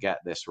that we get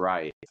this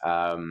right.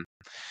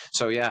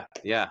 So yeah,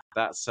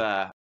 that's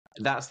the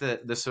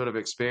sort of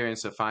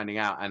experience of finding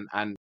out.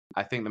 And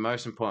I think the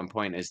most important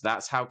point is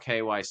that's how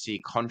KYC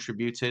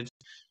contributed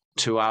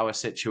to our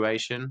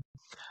situation.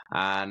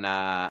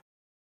 And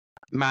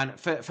Man,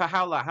 for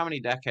how many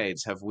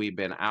decades have we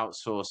been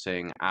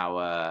outsourcing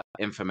our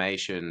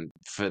information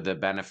for the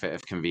benefit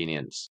of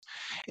convenience?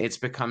 It's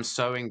become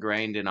so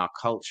ingrained in our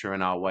culture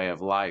and our way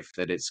of life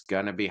that it's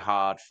going to be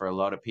hard for a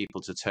lot of people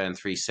to turn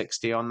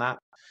 360 on that.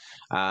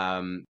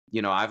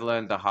 I've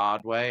learned the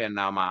hard way, and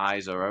now my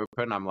eyes are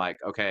open. I'm like,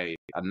 okay,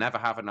 I never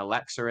have an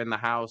Alexa in the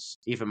house.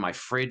 Even my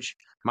fridge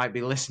might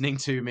be listening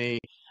to me.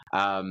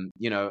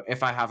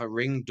 If I have a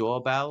Ring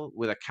doorbell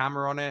with a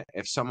camera on it,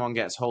 if someone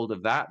gets hold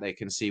of that, they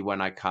can see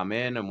when I come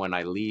in and when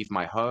I leave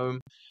my home,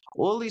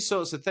 all these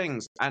sorts of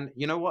things. And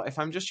you know what? If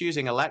I'm just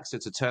using Alexa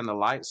to turn the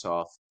lights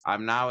off,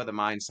 I'm now at the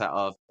mindset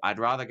of I'd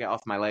rather get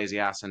off my lazy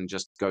ass and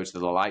just go to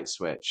the light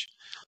switch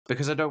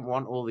because I don't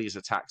want all these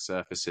attack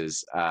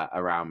surfaces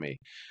around me.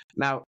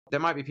 Now, there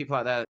might be people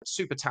out there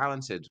super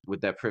talented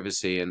with their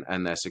privacy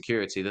and their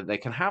security that they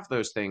can have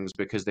those things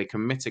because they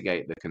can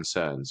mitigate the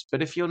concerns.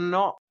 But if you're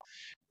not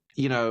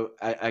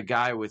a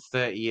guy with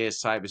 30 years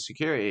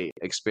cybersecurity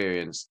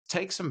experience,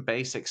 take some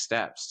basic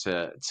steps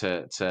to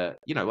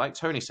like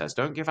Tony says,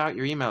 don't give out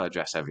your email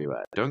address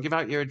everywhere. Don't give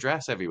out your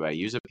address everywhere.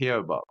 Use a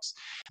PO box.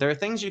 There are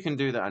things you can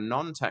do that are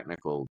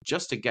non-technical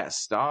just to get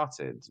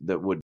started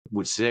that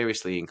would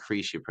seriously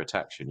increase your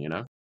protection,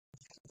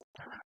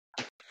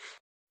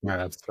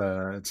 Yeah,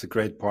 it's a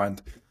great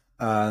point.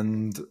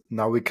 And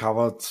now we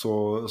covered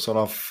sort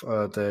of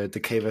the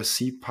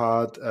KYC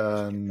part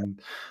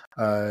and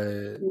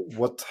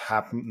what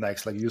happened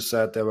next. Like you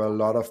said, there were a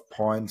lot of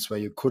points where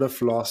you could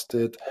have lost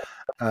it.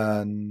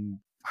 And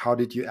how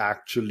did you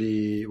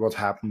actually? What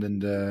happened in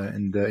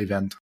the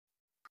event?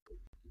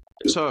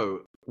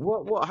 So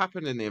what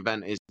happened in the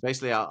event is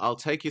basically I'll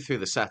take you through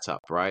the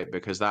setup, right?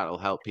 Because that'll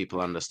help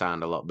people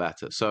understand a lot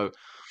better. So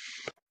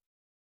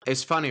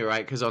it's funny,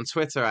 right? Because on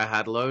Twitter I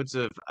had loads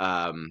of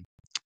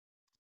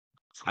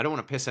I don't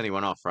want to piss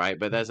anyone off, right?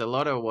 But there's a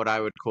lot of what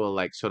I would call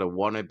like sort of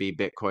wannabe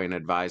Bitcoin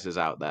advisors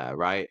out there,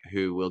 right?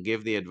 Who will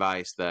give the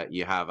advice that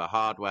you have a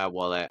hardware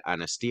wallet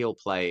and a steel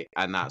plate,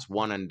 and that's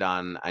one and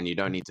done, and you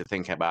don't need to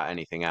think about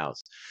anything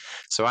else.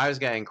 So I was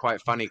getting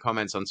quite funny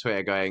comments on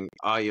Twitter going,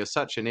 "Oh, you're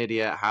such an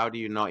idiot. How do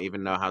you not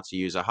even know how to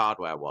use a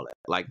hardware wallet?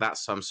 Like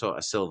that's some sort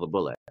of silver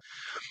bullet."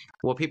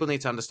 What people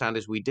need to understand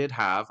is we did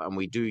have and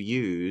we do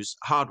use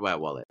hardware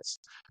wallets.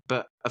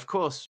 But of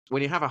course,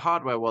 when you have a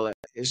hardware wallet,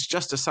 it's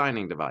just a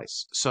signing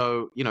device.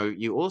 So,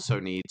 you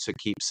also need to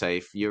keep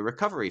safe your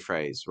recovery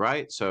phrase,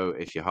 right? So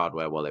if your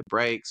hardware wallet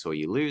breaks or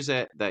you lose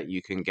it, that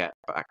you can get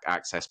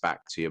access back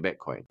to your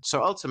Bitcoin.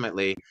 So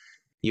ultimately,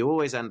 you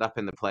always end up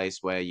in the place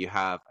where you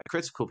have a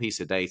critical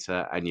piece of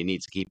data and you need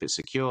to keep it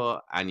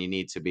secure and you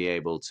need to be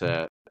able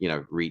to,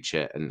 reach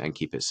it and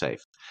keep it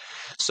safe.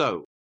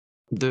 So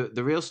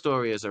the real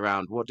story is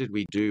around what did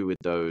we do with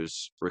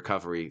those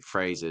recovery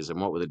phrases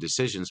and what were the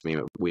decisions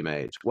we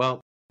made?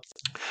 Well,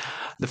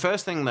 the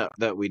first thing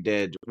that we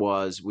did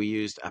was we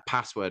used a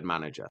password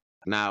manager.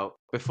 Now,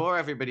 before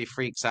everybody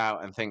freaks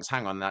out and thinks,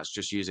 hang on, that's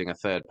just using a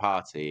third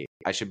party,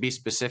 I should be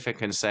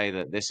specific and say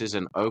that this is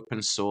an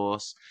open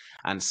source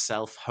and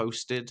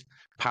self-hosted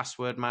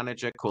password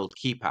manager called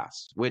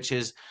KeePass, which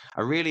is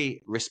a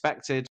really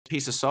respected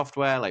piece of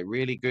software, like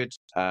really good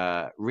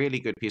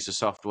piece of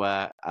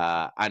software.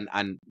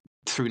 And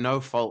through no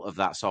fault of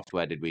that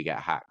software did we get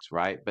hacked,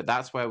 right? But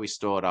that's where we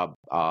stored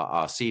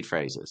our seed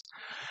phrases.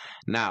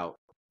 Now,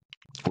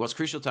 what's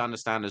crucial to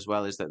understand as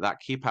well is that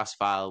KeePass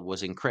file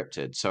was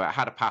encrypted, so it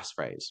had a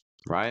passphrase,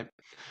 right?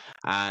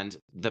 And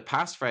the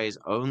passphrase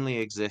only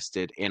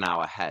existed in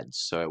our heads,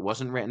 so it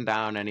wasn't written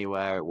down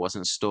anywhere, it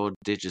wasn't stored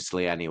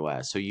digitally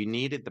anywhere. So you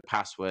needed the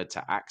password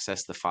to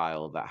access the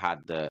file that had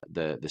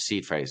the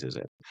seed phrases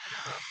in.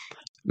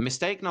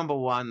 Mistake number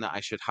one that I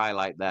should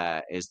highlight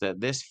there is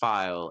that this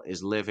file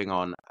is living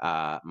on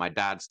my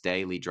dad's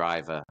daily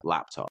driver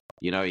laptop.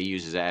 He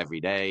uses it every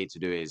day to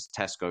do his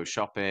Tesco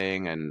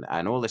shopping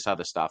and all this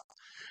other stuff.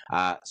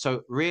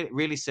 So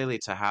really silly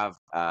to have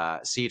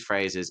seed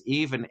phrases,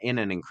 even in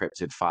an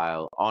encrypted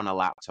file, on a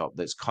laptop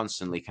that's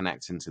constantly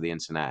connecting to the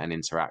internet and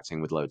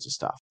interacting with loads of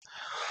stuff.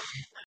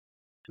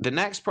 The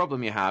next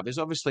problem you have is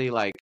obviously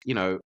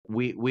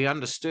we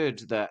understood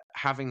that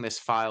having this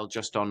file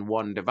just on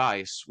one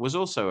device was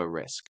also a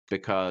risk,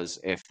 because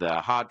if the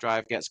hard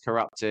drive gets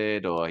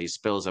corrupted or he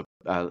spills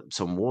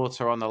some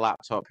water on the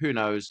laptop, who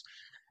knows?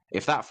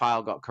 If that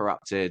file got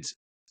corrupted,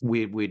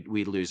 we'd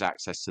lose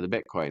access to the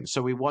Bitcoin.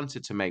 So we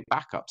wanted to make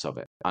backups of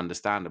it,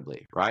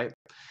 understandably, right?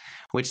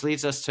 Which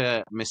leads us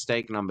to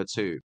mistake number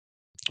two,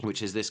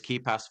 which is this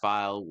KeePass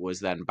file was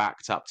then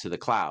backed up to the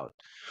cloud.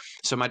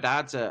 So my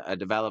dad's a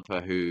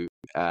developer who,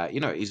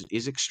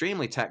 he's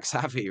extremely tech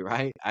savvy,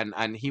 right?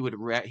 And he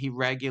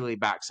regularly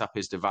backs up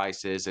his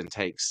devices and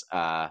takes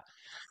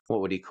what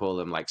would he call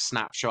them, like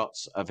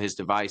snapshots of his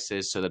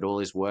devices so that all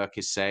his work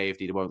is saved,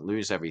 he won't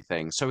lose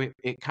everything. So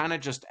it kind of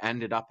just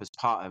ended up as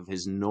part of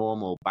his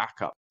normal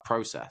backup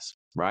process,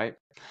 right?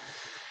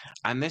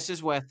 And this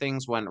is where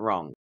things went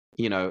wrong.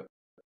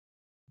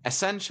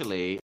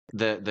 Essentially,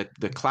 the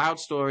cloud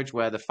storage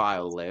where the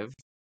file lived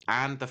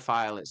and the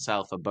file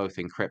itself are both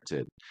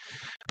encrypted.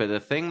 But the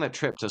thing that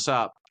tripped us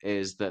up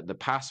is that the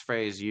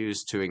passphrase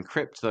used to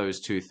encrypt those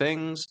two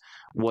things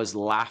was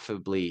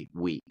laughably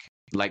weak.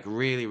 Like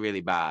really,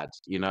 really bad.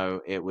 You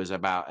know, it was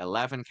about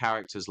 11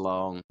 characters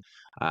long.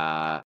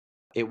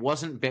 It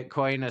wasn't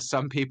Bitcoin, as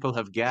some people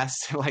have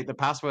guessed. Like the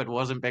password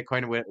wasn't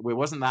Bitcoin. It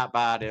wasn't that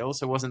bad. It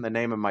also wasn't the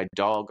name of my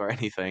dog or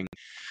anything,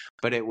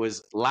 but it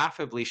was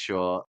laughably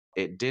short.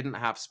 It didn't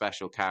have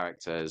special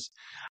characters.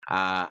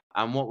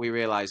 And what we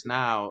realize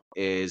now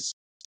is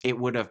it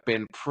would have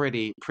been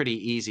pretty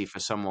easy for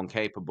someone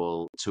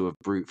capable to have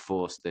brute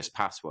forced this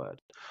password.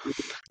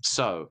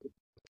 So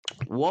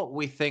what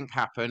we think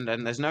happened,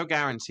 and there's no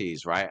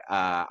guarantees, right?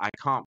 I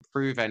can't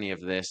prove any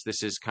of this.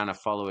 This is kind of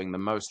following the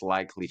most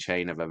likely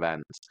chain of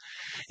events,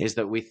 is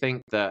that we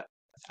think that,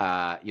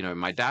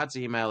 my dad's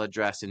email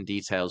address and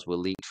details were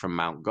leaked from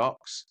Mt. Gox.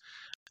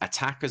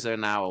 Attackers are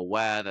now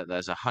aware that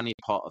there's a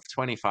honeypot of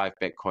 25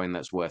 Bitcoin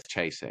that's worth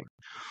chasing.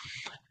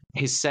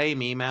 His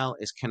same email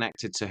is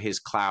connected to his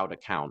cloud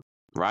account,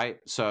 right?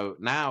 So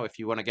now if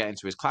you want to get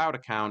into his cloud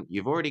account,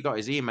 you've already got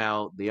his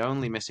email. The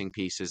only missing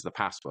piece is the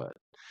password.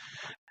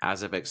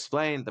 As I've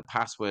explained, the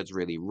password's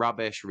really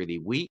rubbish, really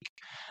weak.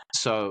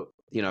 So,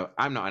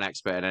 I'm not an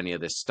expert in any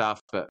of this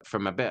stuff, but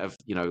from a bit of,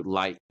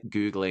 light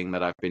Googling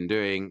that I've been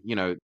doing,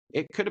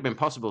 it could have been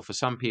possible for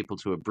some people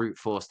to have brute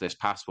forced this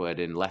password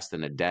in less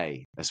than a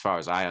day, as far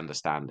as I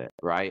understand it,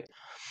 right?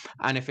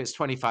 And if it's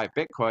 25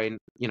 Bitcoin,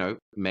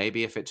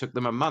 maybe if it took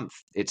them a month,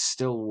 it's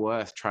still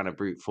worth trying to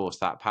brute force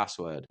that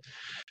password.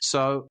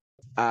 So,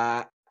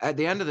 at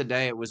the end of the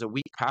day, it was a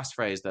weak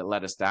passphrase that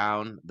let us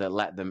down, that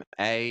let them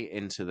A,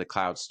 into the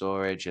cloud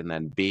storage, and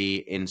then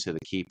B, into the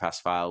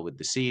KeyPass file with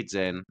the seeds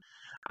in.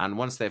 And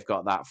once they've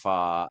got that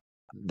far,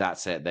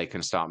 that's it. They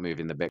can start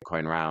moving the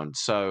Bitcoin around.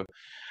 So,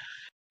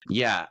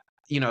 yeah,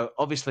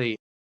 obviously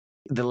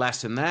the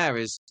lesson there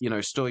is,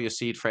 store your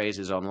seed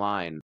phrases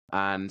online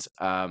and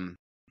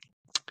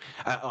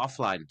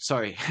offline.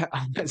 Sorry,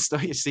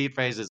 store your seed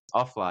phrases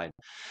offline.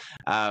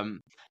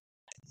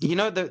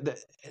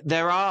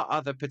 There are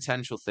other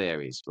potential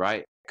theories,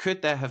 right?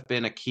 Could there have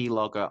been a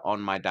keylogger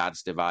on my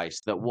dad's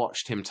device that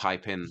watched him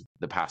type in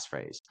the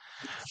passphrase?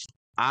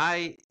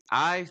 I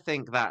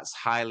think that's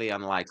highly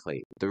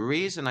unlikely. The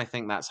reason I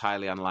think that's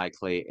highly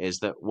unlikely is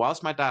that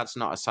whilst my dad's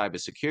not a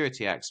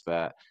cybersecurity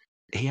expert,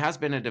 he has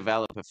been a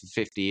developer for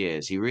 50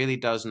 years. He really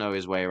does know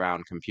his way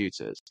around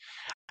computers.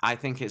 I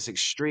think it's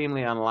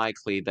extremely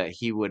unlikely that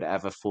he would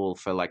ever fall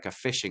for like a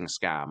phishing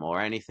scam or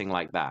anything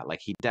like that. Like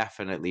he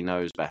definitely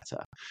knows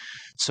better.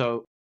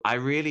 So I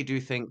really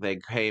do think they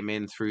came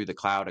in through the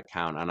cloud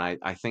account, and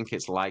I think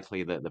it's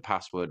likely that the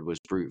password was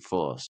brute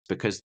force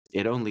because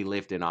it only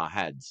lived in our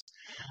heads.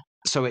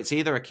 So it's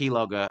either a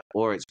keylogger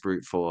or it's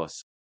brute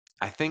force.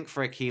 I think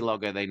for a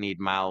keylogger they need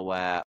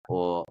malware,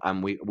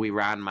 and we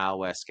ran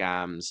malware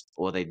scams,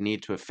 or they'd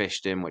need to have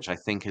phished him, which I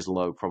think is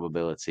low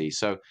probability.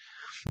 So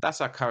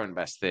that's our current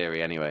best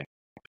theory anyway.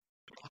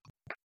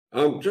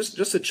 Just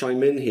to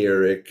chime in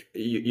here, Rick,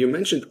 you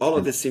mentioned all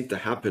of this seemed to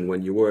happen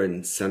when you were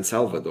in San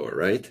Salvador,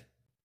 right?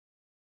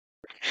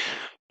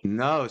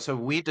 No, so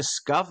we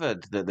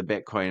discovered that the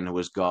Bitcoin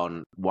was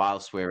gone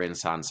whilst we were in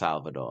San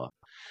Salvador.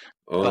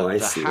 Oh, But I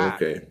the see.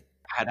 hack Okay.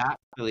 had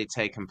actually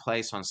taken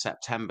place on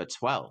September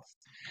 12th.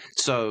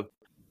 So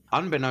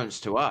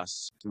unbeknownst to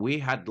us, we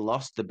had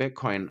lost the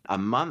Bitcoin a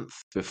month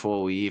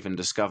before we even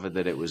discovered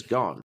that it was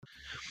gone.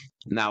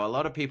 Now, a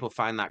lot of people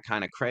find that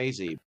kind of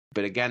crazy.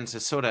 But again, to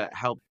sort of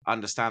help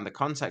understand the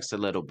context a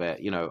little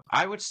bit,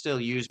 I would still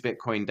use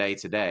Bitcoin day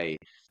to day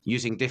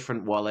using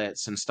different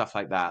wallets and stuff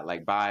like that,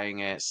 like buying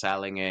it,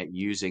 selling it,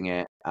 using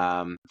it.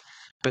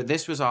 But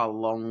this was our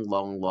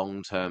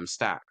long-term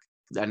stack.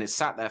 And it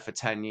sat there for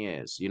 10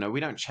 years. We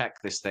don't check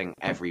this thing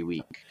every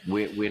week.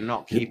 We're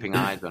not keeping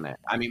eyes on it.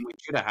 I mean, we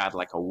could have had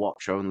like a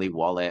watch-only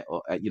wallet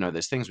or,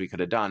 there's things we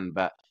could have done.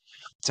 But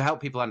to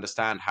help people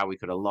understand how we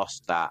could have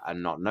lost that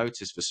and not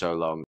noticed for so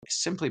long,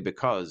 simply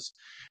because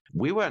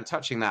we weren't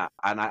touching that,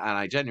 and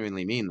I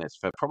genuinely mean this,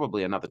 for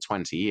probably another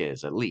 20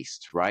 years at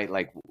least, right?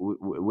 Like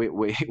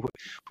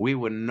we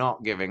were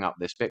not giving up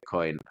this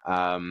Bitcoin.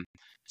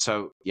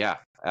 So yeah,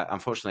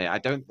 unfortunately, I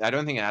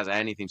don't think it has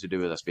anything to do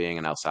with us being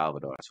in El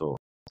Salvador at all.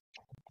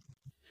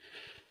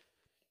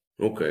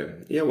 Okay.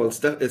 Yeah, well,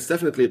 it's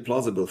definitely a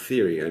plausible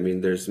theory. I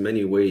mean, there's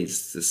many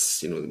ways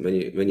this,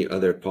 many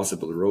other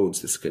possible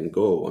roads this can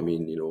go. I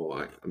mean,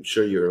 I'm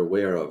sure you're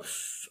aware of,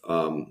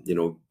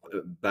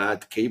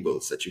 bad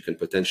cables that you can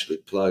potentially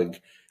plug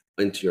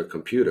into your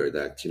computer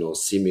that,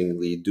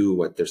 seemingly do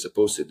what they're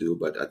supposed to do,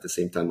 but at the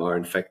same time are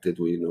infected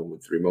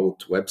with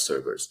remote web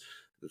servers.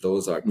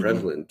 Those are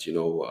prevalent, a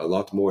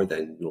lot more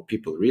than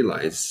people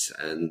realize.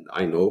 And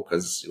I know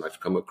because I've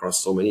come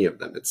across so many of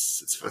them.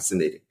 It's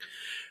fascinating.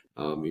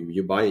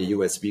 You buy a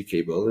USB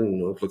cable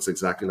and it looks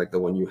exactly like the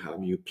one you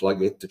have. You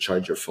plug it to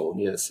charge your phone.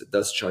 Yes, it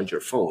does charge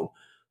your phone,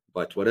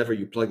 but whatever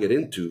you plug it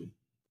into,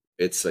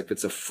 it's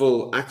a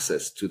full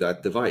access to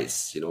that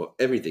device,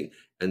 everything.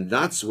 And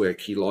that's where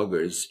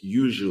keyloggers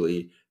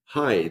usually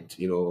hide,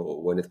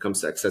 when it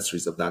comes to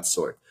accessories of that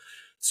sort.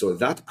 So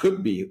that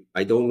could be,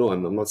 I don't know,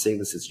 I'm not saying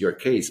this is your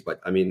case, but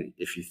I mean,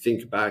 if you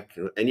think back,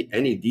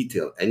 any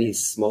detail, any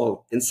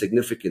small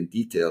insignificant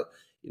detail,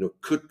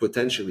 could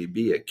potentially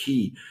be a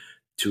key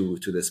to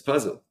this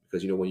puzzle.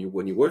 Because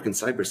when you work in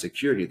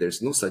cybersecurity,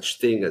 there's no such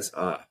thing as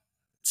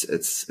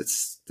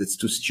it's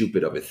too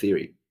stupid of a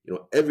theory.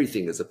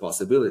 Everything is a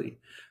possibility,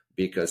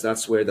 because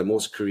that's where the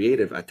most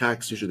creative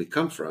attacks usually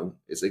come from,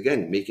 is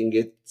again making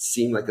it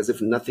seem like as if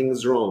nothing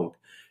is wrong.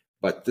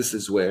 But this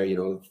is where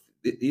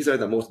these are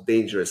the most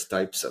dangerous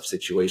types of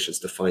situations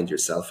to find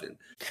yourself in.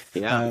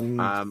 Yeah. And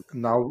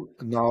now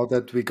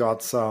that we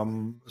got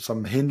some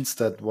hints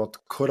that what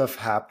could have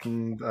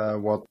happened,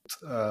 what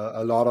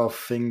a lot of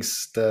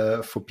things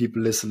for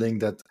people listening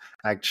that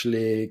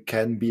actually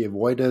can be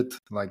avoided,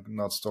 like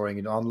not storing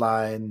it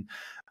online,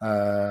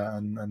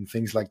 and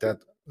things like that.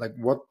 Like,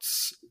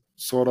 what's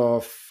sort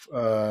of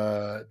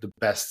the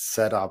best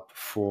setup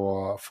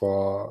for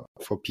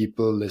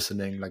people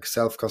listening, like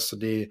self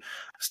custody,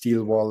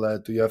 steel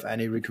wallet? Do you have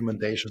any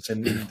recommendations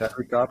in that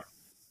regard?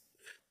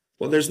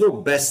 Well, there's no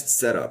best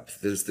setup.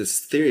 There's this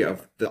theory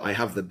of that I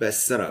have the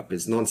best setup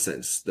is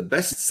nonsense. The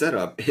best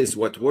setup is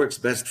what works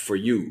best for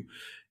you,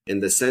 in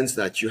the sense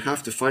that you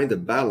have to find a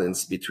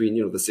balance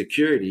between, the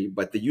security,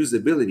 but the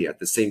usability at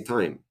the same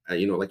time.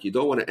 Like, you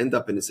don't want to end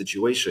up in a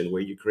situation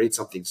where you create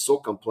something so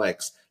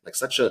complex, like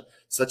such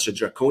a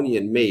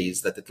draconian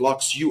maze, that it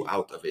locks you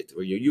out of it,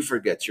 or you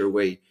forget your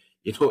way,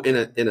 in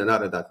and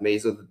out of that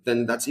maze. So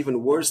then that's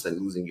even worse than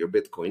losing your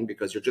Bitcoin,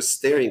 because you're just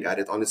staring at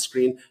it on a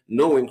screen,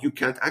 knowing you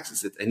can't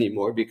access it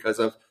anymore because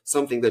of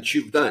something that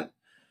you've done.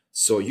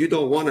 So you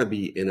don't want to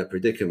be in a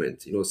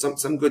predicament.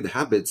 Some good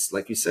habits,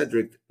 like you said,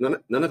 Rick,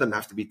 none of them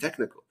have to be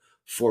technical.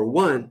 For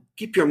one,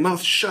 keep your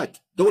mouth shut.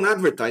 Don't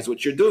advertise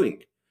what you're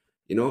doing.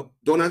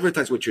 Don't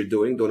advertise what you're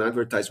doing. Don't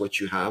advertise what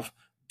you have.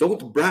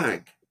 Don't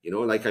brag.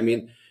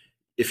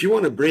 If you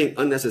want to bring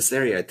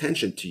unnecessary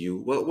attention to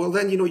you, well,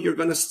 then, you're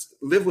going to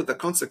live with the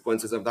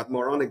consequences of that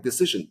moronic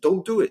decision.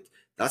 Don't do it.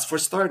 That's for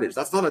starters.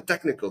 That's not a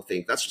technical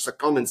thing. That's just a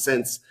common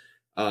sense,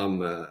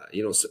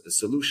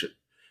 solution.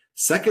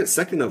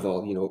 Second of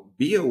all,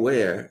 be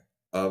aware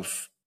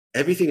of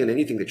everything and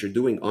anything that you're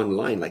doing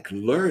online. Like,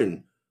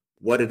 learn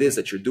what it is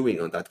that you're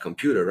doing on that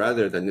computer,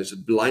 rather than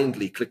just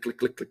blindly click, click,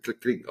 click, click,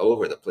 click, click all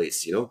over the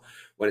place.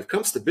 When it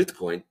comes to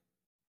Bitcoin,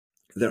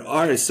 there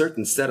are a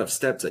certain set of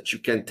steps that you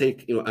can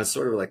take, as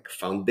sort of like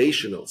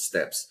foundational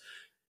steps.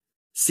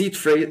 Seed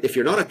phrase, if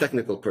you're not a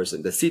technical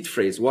person, the seed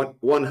phrase,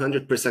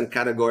 100%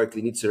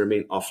 categorically needs to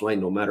remain offline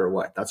no matter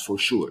what. That's for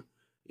sure.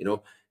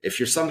 If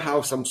you're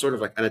somehow some sort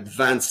of like an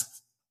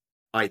advanced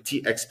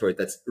IT expert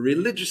that's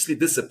religiously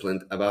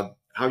disciplined about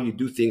how you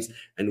do things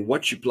and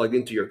what you plug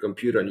into your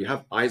computer, and you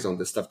have eyes on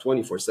this stuff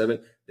 24/7,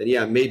 then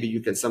yeah, maybe you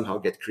can somehow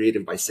get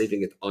creative by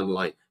saving it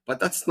online. But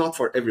that's not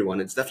for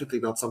everyone. It's definitely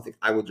not something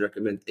I would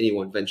recommend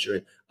anyone venture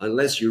in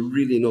unless you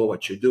really know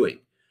what you're doing.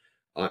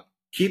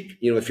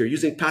 If you're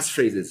using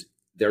passphrases,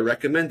 they're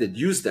recommended.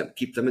 Use them.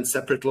 Keep them in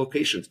separate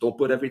locations. Don't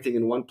put everything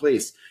in one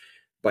place.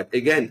 But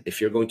again, if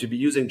you're going to be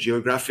using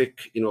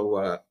geographic,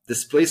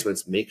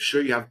 displacements, make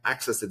sure you have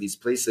access to these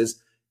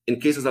places in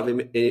cases of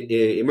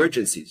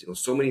emergencies.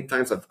 So many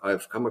times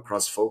I've come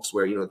across folks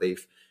where,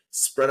 they've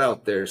spread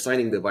out their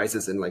signing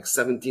devices in like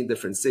 17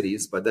 different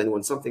cities, but then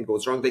when something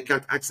goes wrong, they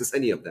can't access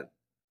any of them.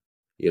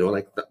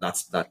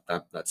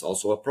 That's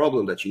also a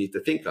problem that you need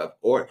to think of.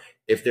 Or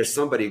if there's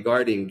somebody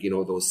guarding,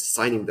 those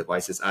signing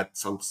devices at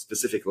some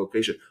specific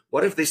location,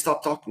 what if they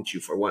stop talking to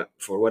you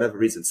for whatever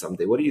reason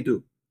someday? What do you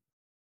do?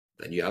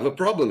 Then you have a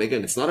problem.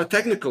 Again, it's not a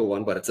technical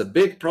one, but it's a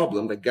big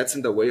problem that gets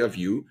in the way of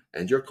you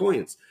and your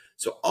coins.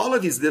 So all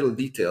of these little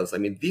details, I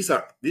mean, this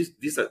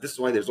is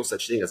why there's no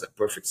such thing as a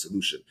perfect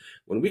solution.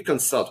 When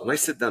I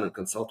sit down and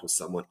consult with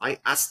someone, I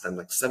ask them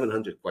like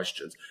 700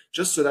 questions,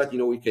 just so that,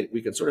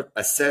 we can sort of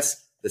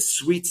assess the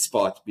sweet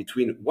spot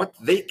between what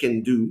they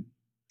can do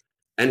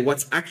and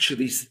what's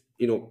actually,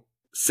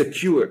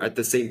 secure at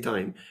the same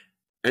time.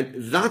 And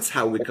that's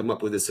how we come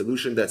up with a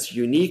solution that's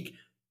unique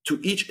to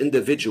each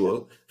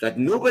individual, that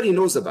nobody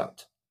knows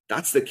about.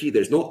 That's the key.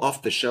 There's no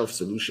off-the-shelf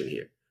solution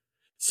here.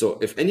 So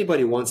if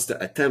anybody wants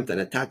to attempt an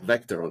attack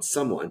vector on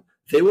someone,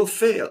 they will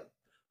fail,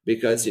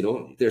 because,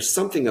 there's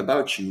something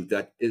about you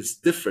that is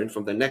different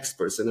from the next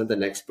person and the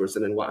next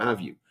person and what have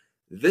you.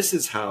 This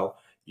is how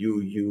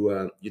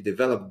you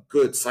develop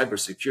good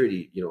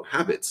cybersecurity,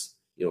 habits.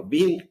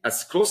 Being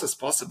as close as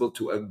possible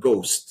to a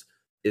ghost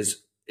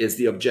is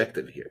the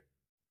objective here.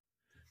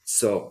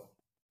 So,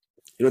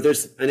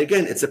 and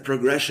again, it's a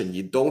progression.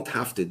 You don't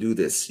have to do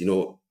this,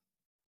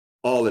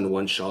 all in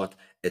one shot.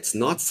 It's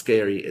not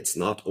scary. It's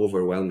not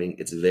overwhelming.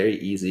 It's very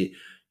easy.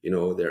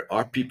 There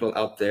are people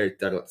out there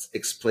that'll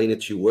explain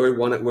it to you.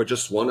 We're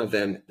just one of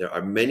them. There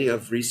are many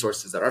of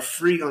resources that are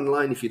free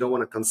online if you don't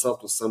want to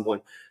consult with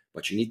someone,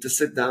 but you need to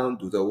sit down,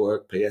 do the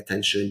work, pay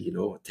attention,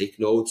 take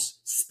notes,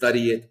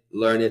 study it,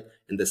 learn it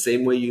in the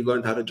same way you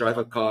learned how to drive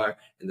a car,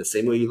 in the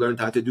same way you learned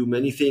how to do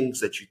many things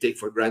that you take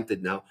for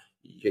granted now.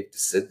 You have to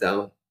sit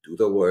down, do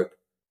the work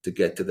to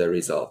get to the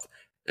result.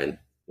 And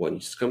when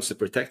it comes to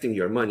protecting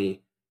your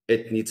money,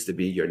 it needs to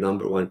be your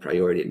number one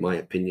priority, in my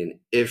opinion,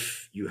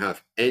 if you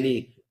have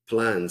any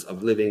plans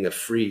of living a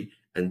free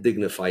and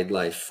dignified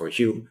life for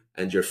you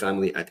and your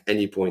family at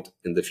any point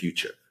in the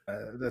future.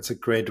 That's a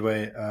great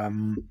way.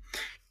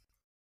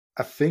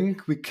 I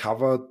think we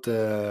covered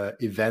the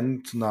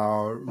event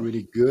now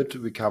really good.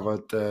 We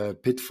covered the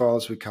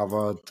pitfalls. We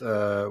covered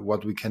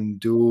what we can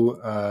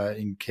do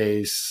in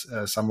case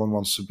someone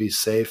wants to be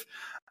safe.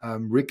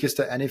 Rick, is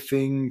there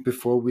anything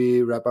before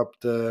we wrap up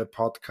the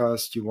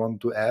podcast you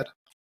want to add?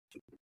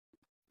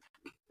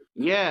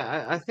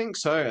 Yeah, I think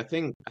so. I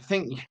think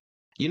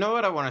you know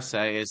what I want to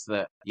say is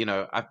that,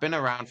 I've been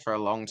around for a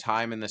long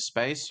time in this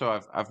space,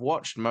 so I've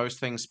watched most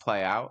things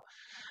play out.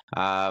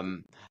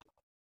 Um,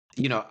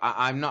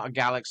 I'm not a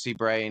galaxy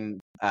brain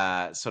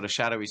sort of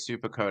shadowy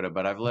supercoder,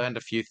 but I've learned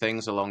a few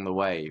things along the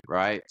way,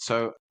 right?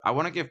 So I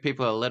want to give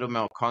people a little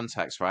more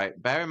context, right?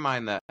 Bear in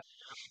mind that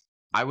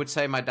I would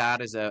say my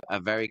dad is a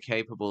very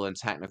capable and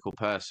technical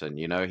person.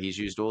 He's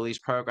used all these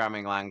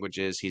programming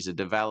languages. He's a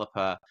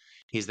developer.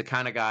 He's the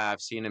kind of guy I've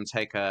seen him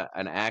take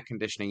an air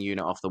conditioning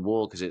unit off the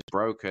wall because it's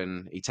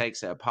broken. He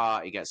takes it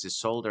apart, he gets his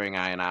soldering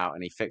iron out,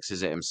 and he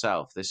fixes it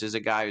himself. This is a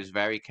guy who's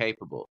very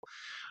capable.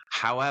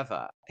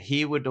 However,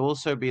 he would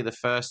also be the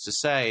first to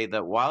say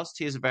that whilst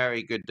he is a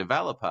very good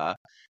developer,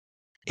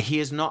 he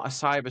is not a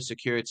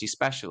cybersecurity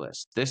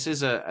specialist. This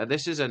is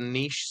a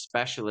niche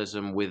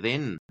specialism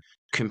within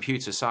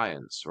computer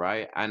science,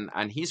 right?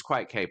 And he's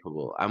quite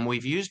capable. And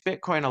we've used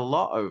Bitcoin a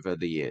lot over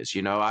the years.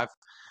 I've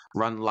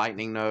run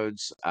Lightning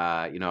nodes.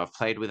 I've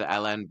played with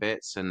LN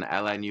bits and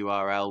LN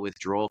URL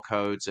withdrawal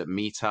codes at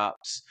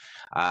meetups.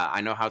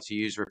 I know how to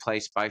use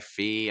replace by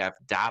fee. I've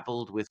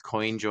dabbled with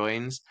coin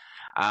joins.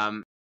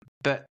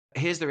 But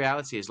here's the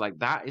reality is like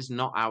that is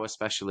not our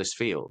specialist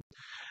field.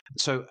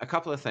 So a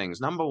couple of things.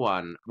 Number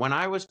one, when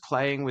I was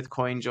playing with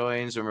coin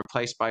joins and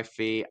replaced by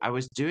fee, I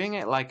was doing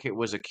it like it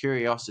was a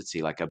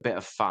curiosity, like a bit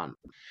of fun.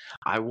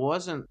 I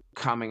wasn't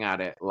coming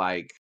at it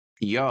like,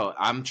 yo,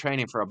 I'm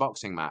training for a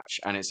boxing match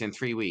and it's in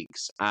 3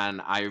 weeks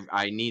and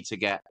I need to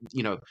get,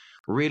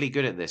 really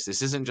good at this.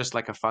 This isn't just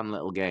like a fun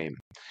little game.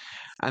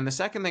 And the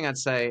second thing I'd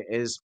say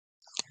is,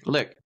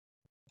 look,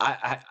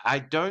 I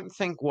don't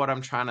think what I'm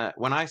trying to,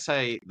 when I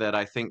say that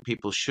I think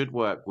people should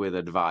work with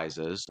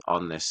advisors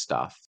on this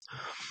stuff,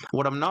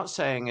 what I'm not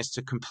saying is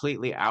to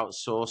completely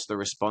outsource the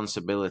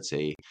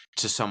responsibility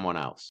to someone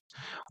else.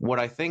 What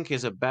I think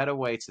is a better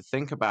way to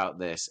think about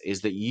this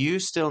is that you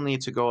still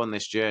need to go on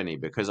this journey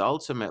because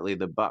ultimately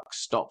the buck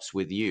stops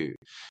with you.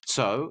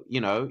 So,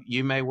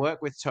 you may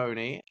work with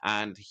Tony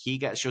and he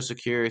gets your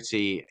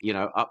security,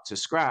 up to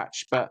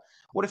scratch, but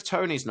what if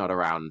Tony's not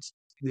around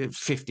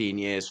 15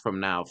 years from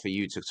now for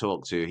you to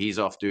talk to? He's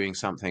off doing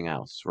something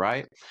else,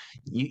 right?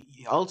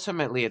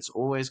 Ultimately it's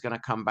always going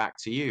to come back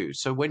to you.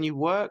 So when you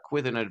work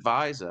with an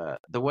advisor,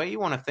 the way you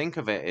want to think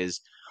of it is,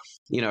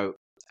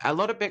 a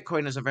lot of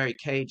Bitcoiners are very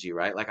cagey,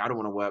 right? Like, I don't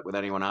want to work with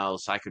anyone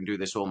else, I can do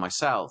this all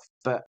myself.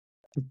 But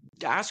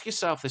ask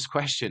yourself this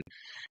question: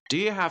 do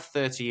you have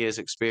 30 years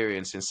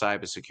experience in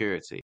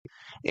cybersecurity?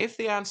 If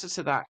the answer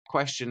to that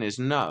question is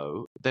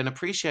no, then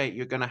appreciate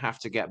you're going to have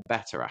to get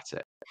better at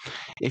it.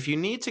 If you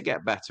need to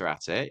get better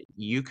at it,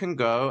 you can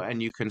go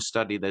and you can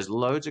study. There's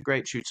loads of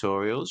great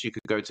tutorials. You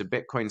could go to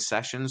Bitcoin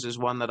Sessions is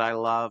one that I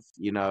love.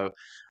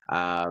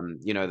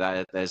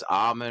 There's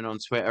Armin on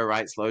Twitter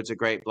writes loads of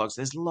great blogs.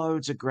 There's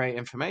loads of great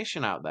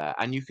information out there,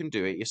 and you can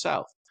do it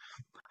yourself.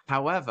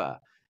 However,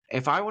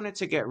 if I wanted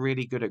to get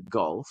really good at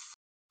golf,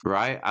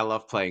 right? I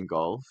love playing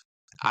golf.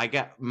 I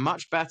get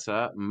much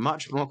better,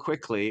 much more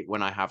quickly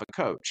when I have a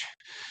coach.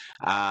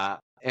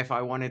 If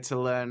I wanted to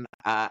learn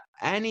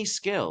any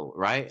skill,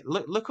 right?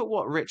 Look at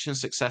what rich and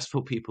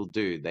successful people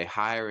do. They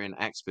hire in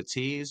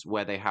expertise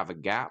where they have a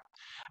gap,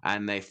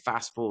 and they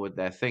fast forward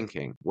their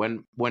thinking.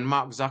 When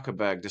Mark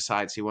Zuckerberg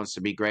decides he wants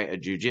to be great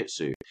at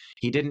jujitsu,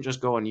 he didn't just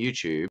go on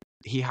YouTube.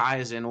 He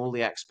hires in all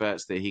the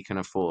experts that he can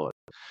afford.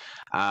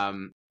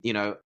 Um, you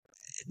know,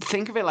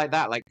 think of it like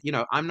that. Like,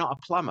 I'm not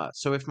a plumber.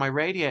 So if my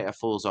radiator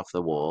falls off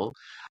the wall,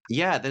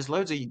 yeah, there's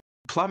loads of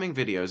plumbing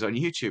videos on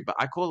YouTube, but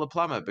I call a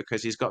plumber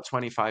because he's got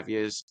 25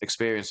 years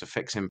experience of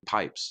fixing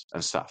pipes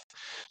and stuff.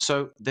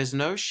 So there's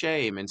no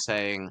shame in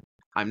saying,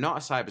 I'm not a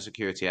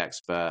cybersecurity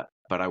expert,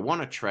 but I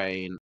want to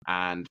train.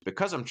 And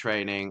because I'm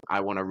training, I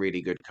want a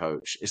really good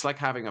coach. It's like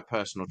having a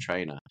personal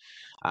trainer.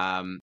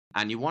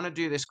 And you want to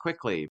do this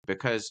quickly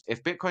because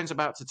if Bitcoin's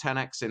about to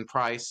 10x in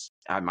price,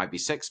 it might be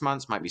 6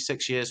 months, might be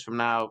 6 years from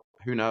now,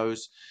 who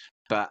knows?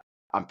 But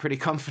I'm pretty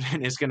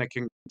confident it's going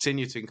to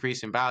continue to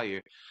increase in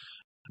value.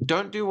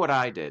 Don't do what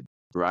I did,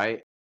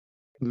 right?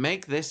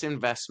 Make this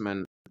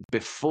investment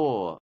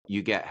before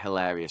you get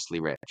hilariously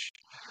rich,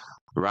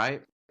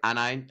 right? And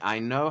I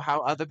know how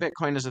other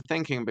Bitcoiners are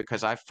thinking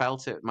because I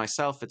felt it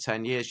myself for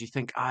 10 years. You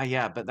think,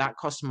 yeah, but that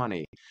costs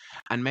money.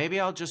 And maybe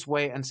I'll just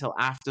wait until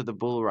after the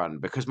bull run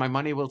because my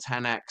money will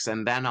 10x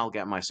and then I'll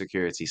get my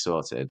security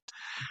sorted.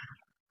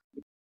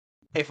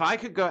 If I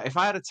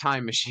had a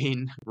time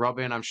machine,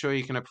 Robin, I'm sure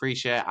you can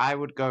appreciate, I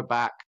would go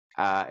back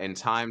in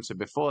time to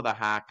before the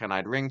hack, and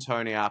I'd ring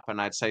Tony up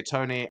and I'd say,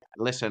 Tony,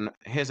 listen,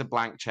 here's a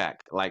blank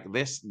check. Like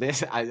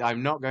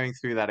I'm not going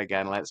through that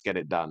again. Let's get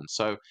it done.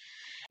 So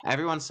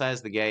everyone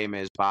says the game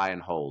is buy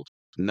and hold.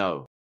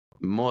 No,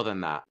 more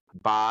than that.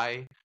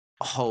 Buy,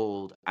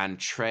 hold, and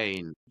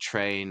train,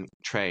 train,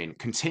 train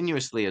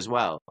continuously as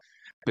well.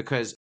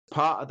 Because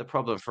part of the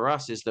problem for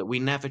us is that we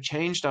never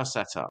changed our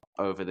setup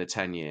over the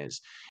 10 years.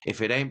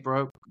 If it ain't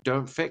broke,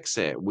 don't fix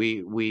it.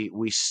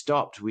 We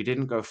stopped. We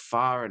didn't go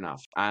far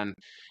enough. And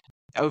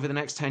over the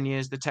next 10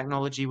 years, the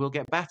technology will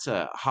get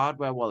better.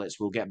 Hardware wallets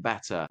will get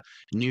better.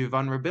 New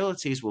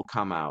vulnerabilities will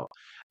come out.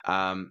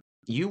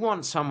 You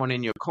want someone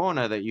in your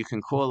corner that you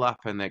can call up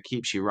and that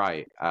keeps you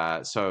right.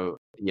 So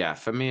yeah,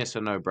 for me, it's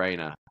a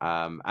no-brainer.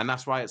 And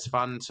that's why it's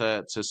fun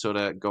to sort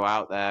of go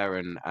out there,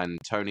 and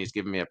Tony's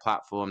given me a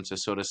platform to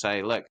sort of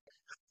say, look,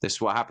 this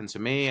is what happened to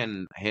me,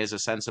 and here's a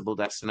sensible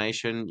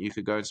destination. You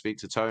could go and speak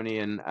to Tony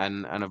and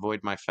avoid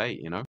my fate,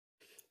 you know?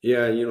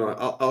 Yeah,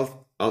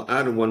 I'll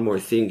add one more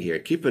thing here.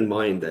 Keep in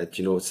mind that,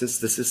 since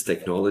this is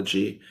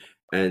technology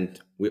and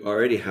we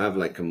already have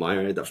like a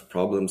myriad of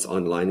problems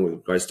online with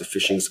regards to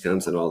phishing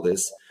scams and all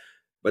this,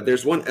 but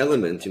there's one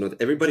element,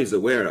 that everybody's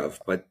aware of,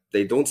 but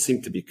they don't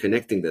seem to be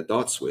connecting the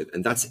dots with,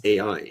 and that's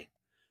AI.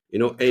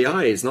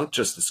 AI is not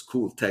just this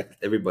cool tech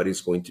that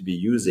everybody's going to be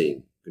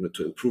using,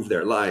 to improve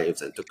their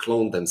lives and to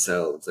clone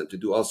themselves and to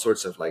do all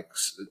sorts of like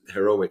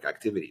heroic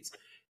activities.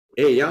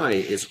 AI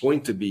is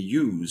going to be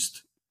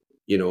used,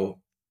 in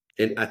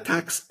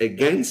attacks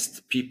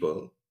against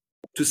people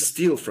to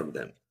steal from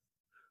them.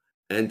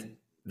 And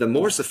the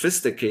more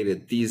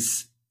sophisticated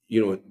these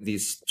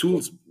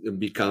tools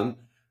become,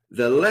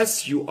 the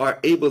less you are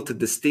able to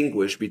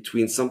distinguish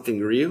between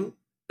something real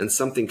and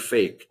something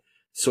fake.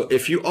 So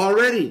if you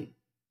already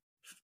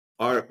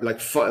are like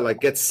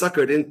get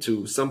suckered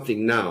into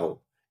something now,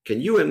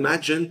 can you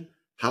imagine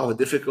how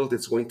difficult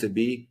it's going to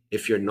be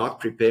if you're not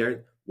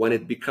prepared when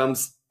it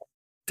becomes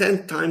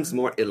 10 times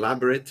more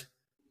elaborate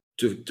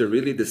to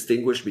really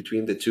distinguish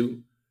between the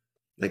two?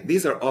 Like,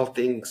 these are all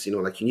things,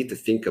 like you need to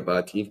think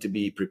about, you need to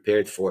be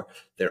prepared for.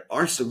 There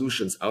are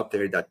solutions out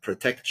there that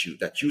protect you,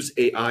 that use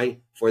AI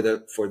for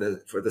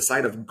the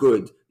side of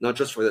good, not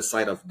just for the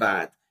side of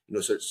bad,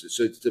 so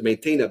to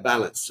maintain a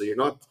balance. So you're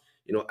not,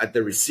 at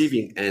the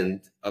receiving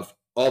end of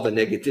all the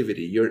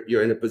negativity.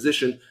 You're in a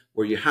position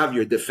where you have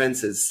your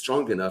defenses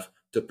strong enough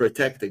to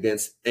protect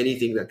against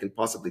anything that can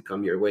possibly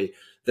come your way.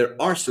 There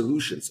are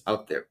solutions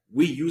out there.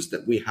 We use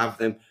them, we have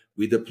them,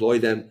 we deploy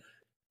them.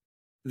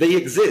 They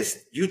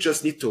exist. You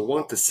just need to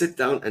want to sit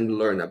down and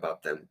learn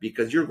about them,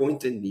 because you're going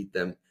to need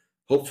them,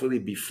 hopefully,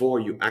 before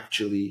you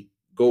actually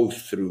go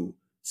through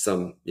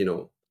some,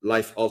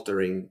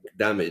 life-altering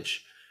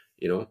damage.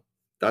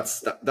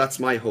 That's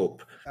my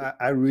hope.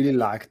 I really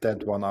like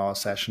that 1 hour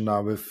session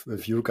now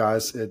with you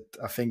guys.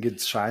 I think it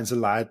shines a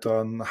light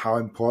on how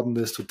important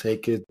it is to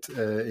take it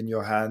in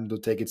your hand, to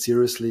take it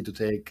seriously, to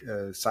take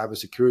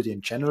cybersecurity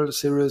in general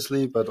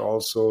seriously, but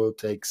also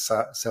take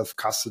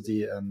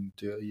self-custody and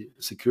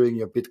securing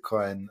your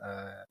Bitcoin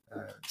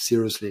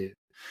seriously.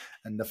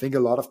 And I think a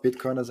lot of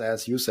Bitcoiners,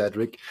 as you said,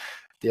 Rick,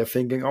 they're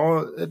thinking,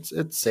 oh,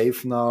 it's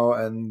safe now,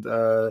 and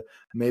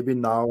maybe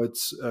now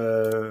it's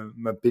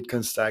my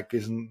Bitcoin stack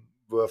isn't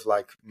worth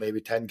like maybe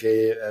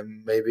 10K,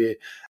 and maybe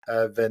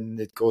when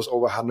it goes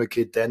over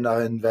 100K, then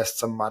I invest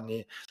some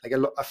money. Like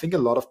I think a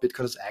lot of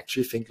Bitcoiners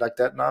actually think like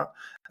that now,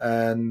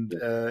 and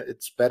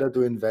it's better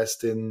to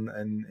invest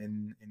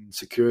in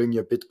securing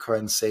your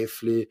Bitcoin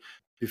safely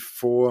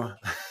before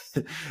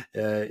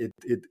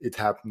it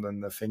happened.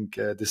 And I think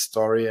this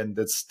story, and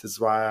that's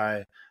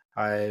why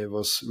I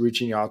was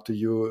reaching out to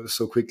you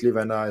so quickly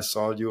when I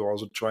saw you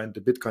also joined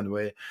the Bitcoin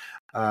way,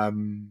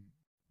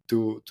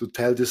 to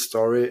tell this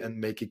story and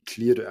make it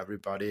clear to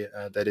everybody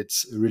that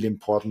it's really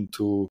important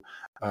to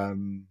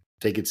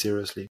take it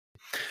seriously.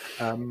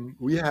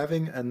 We're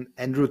having an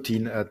end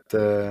routine at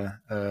the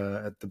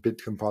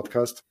Bitcoin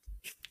podcast,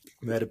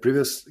 where the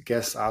previous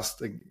guest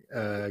asked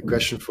a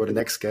question for the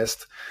next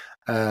guest,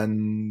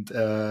 and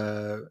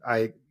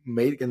I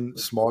made a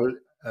small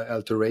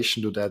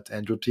alteration to that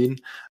end routine,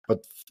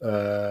 but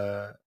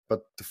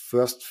the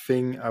first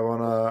thing I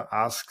want to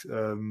ask,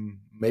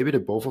 maybe the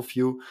both of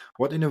you,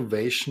 what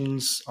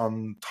innovations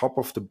on top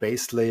of the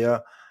base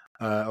layer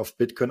of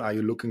Bitcoin are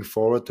you looking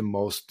forward the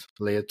most?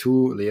 Layer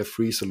 2, layer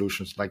 3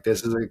 solutions? Like,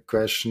 this is a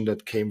question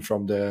that came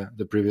from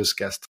the previous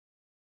guest.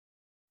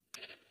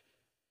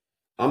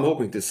 I'm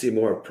hoping to see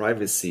more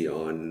privacy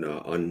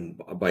on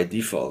by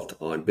default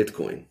on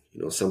Bitcoin.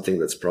 Something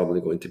that's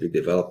probably going to be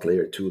developed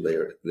layer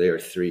 2, layer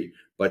 3,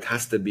 but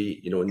has to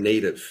be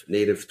native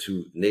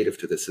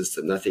to the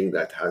system. Nothing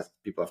that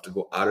people have to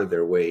go out of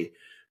their way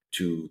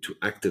to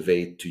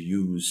activate, to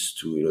use,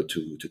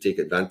 to take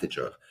advantage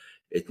of.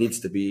 It needs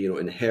to be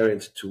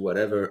inherent to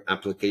whatever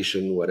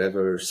application,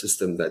 whatever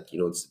system that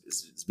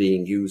is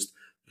being used.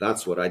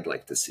 That's what I'd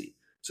like to see,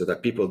 so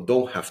that people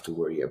don't have to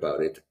worry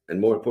about it,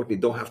 and more importantly,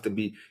 don't have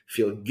to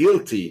feel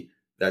guilty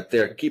that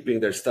they're keeping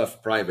their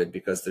stuff private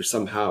because they're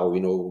somehow,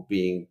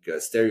 being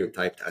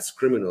stereotyped as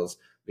criminals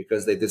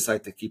because they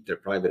decide to keep their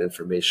private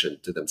information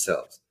to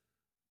themselves.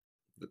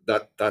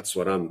 That's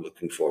what I'm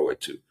looking forward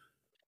to.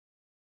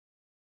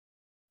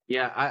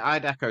 Yeah,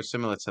 I'd echo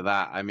similar to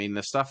that. I mean,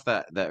 the stuff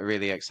that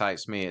really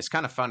excites me, it's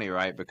kind of funny,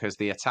 right? Because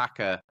the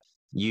attacker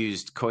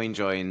used coin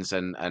joins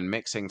and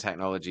mixing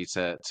technology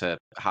to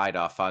hide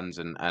our funds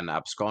and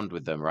abscond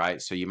with them,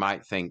 right? So you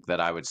might think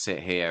that I would sit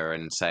here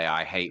and say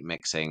I hate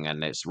mixing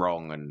and it's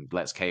wrong and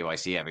let's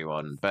KYC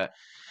everyone. But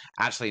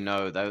actually,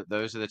 no,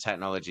 those are the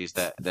technologies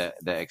that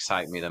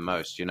excite me the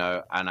most, you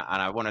know. And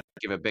I want to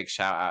give a big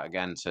shout out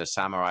again to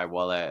Samurai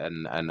Wallet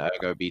and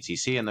Ergo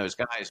BTC and those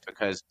guys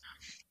because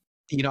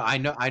you know, I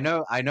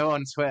know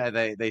on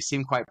Twitter they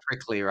seem quite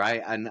prickly,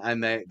 right?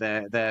 And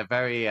they're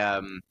very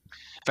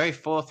very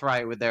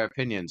forthright with their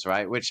opinions,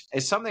 right? Which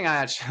is something I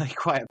actually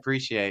quite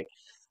appreciate.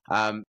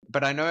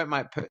 But I know it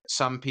might put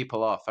some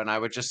people off, and I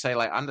would just say,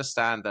 like,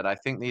 understand that I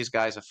think these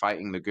guys are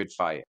fighting the good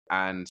fight,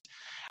 and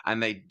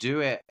they do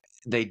it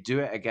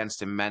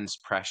against immense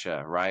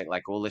pressure, right?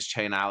 Like all this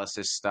chain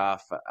analysis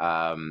stuff.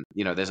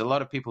 You know, there's a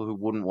lot of people who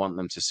wouldn't want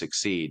them to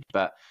succeed,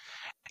 but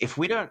if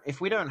we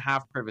don't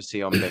have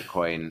privacy on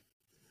Bitcoin,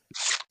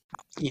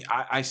 yeah,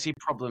 I see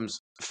problems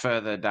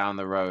further down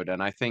the road,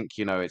 and I think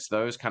you know it's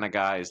those kind of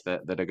guys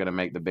that are going to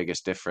make the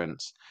biggest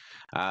difference.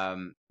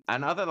 And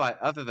other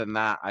than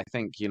that, I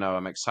think you know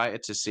I'm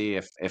excited to see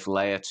if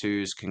layer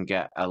twos can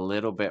get a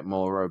little bit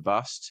more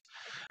robust,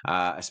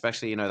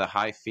 especially you know the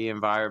high fee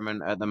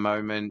environment at the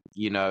moment.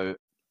 You know,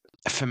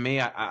 for me,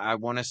 I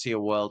want to see a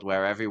world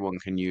where everyone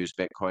can use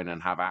Bitcoin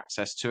and have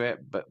access to it,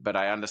 but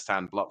I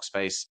understand block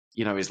space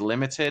you know is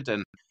limited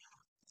and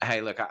hey,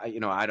 look,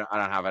 you know, I don't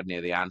have any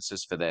of the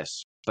answers for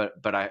this, but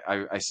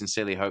I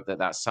sincerely hope that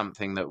that's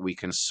something that we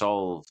can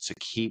solve to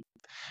keep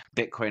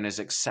Bitcoin as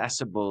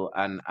accessible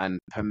and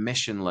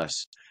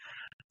permissionless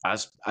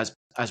as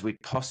we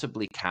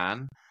possibly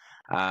can.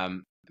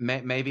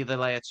 Maybe the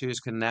layer twos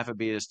can never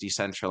be as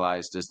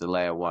decentralized as the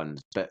layer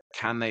ones, but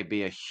can they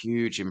be a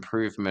huge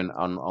improvement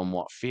on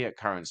what fiat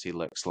currency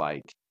looks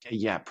like?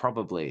 Yeah,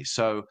 probably.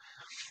 So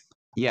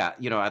yeah,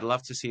 you know, I'd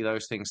love to see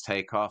those things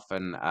take off,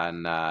 and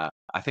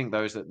I think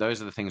those are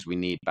the things we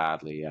need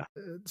badly. Yeah.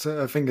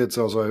 So I think it's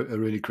also a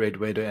really great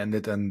way to end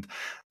it and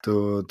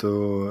to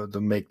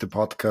make the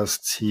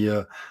podcasts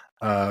here.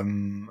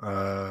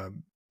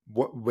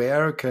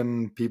 Where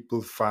can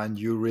people find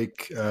you,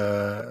 Rick?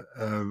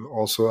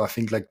 Also, I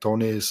think like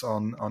Tony is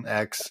on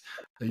X.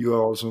 You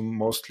are also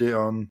mostly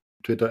on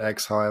Twitter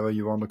X, however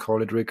you want to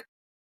call it, Rick.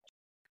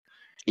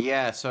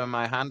 Yeah, so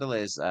my handle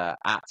is at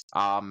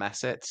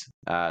rmessit.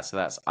 So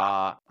that's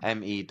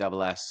RMESSITT.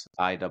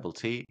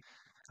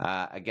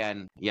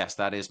 Again, yes,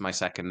 that is my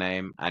second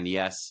name, and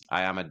yes,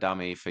 I am a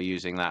dummy for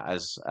using that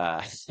as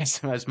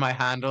as my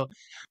handle.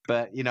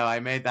 But you know, I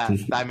made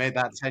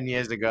that 10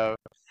 years ago.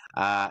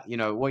 You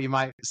know, what you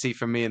might see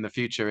from me in the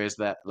future is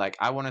that like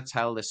I want to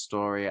tell this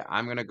story.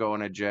 I'm going to go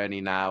on a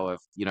journey now of,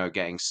 you know,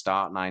 getting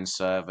Start9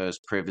 servers,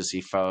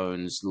 privacy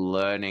phones,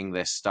 learning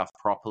this stuff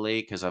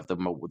properly because of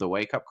the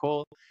wake up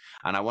call.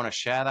 And I want to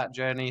share that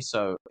journey.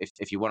 So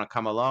if you want to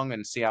come along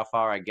and see how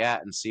far I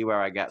get and see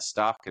where I get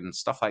stuck and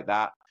stuff like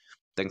that,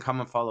 then come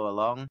and follow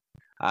along.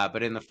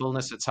 But in the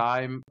fullness of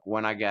time,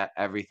 when I get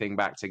everything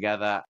back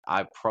together,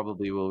 I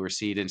probably will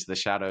recede into the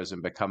shadows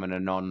and become an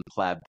anon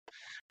pleb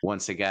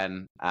once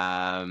again.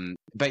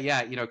 But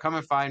yeah, you know, come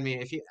and find me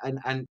if you.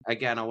 And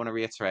again, I want to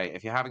reiterate: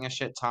 if you're having a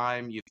shit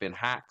time, you've been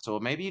hacked, or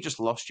maybe you just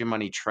lost your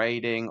money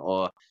trading,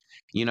 or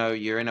you know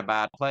you're in a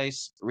bad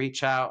place,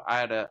 reach out. I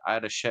had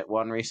a shit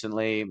one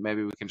recently.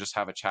 Maybe we can just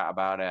have a chat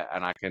about it,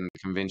 and I can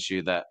convince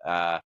you that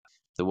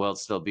the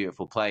world's still a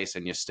beautiful place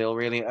and you're still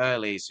really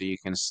early, so you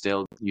can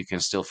still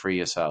free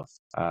yourself.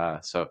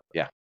 So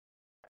yeah.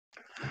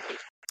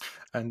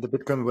 And the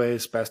Bitcoin Way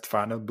is best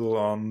findable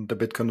on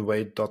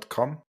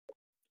thebitcoinway.com.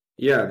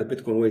 Yeah, the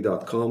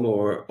bitcoinway.com,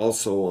 or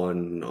also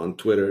on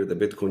Twitter, the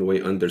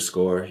bitcoinway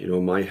 _. You know,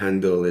 my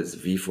handle is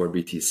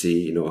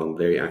V4BTC. You know, I'm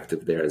very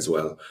active there as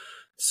well.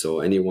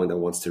 So anyone that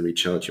wants to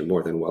reach out, you're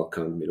more than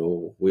welcome. You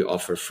know, we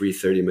offer free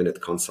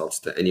 30-minute consults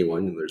to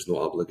anyone. There's no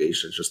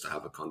obligation, just to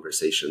have a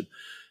conversation,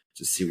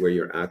 to see where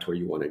you're at, where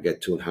you want to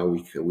get to, and how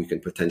we can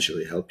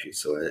potentially help you.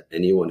 So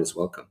anyone is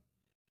welcome.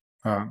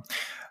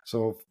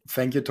 So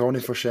thank you, Tony,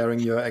 for sharing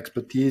your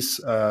expertise.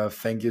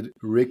 Thank you,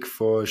 Rick,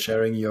 for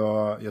sharing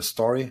your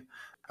story.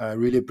 I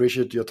really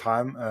appreciate your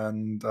time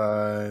and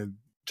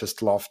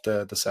just loved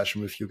the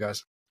session with you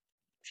guys.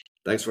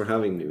 Thanks for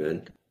having me,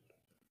 man.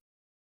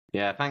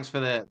 Yeah, thanks for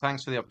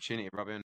the opportunity, Robin.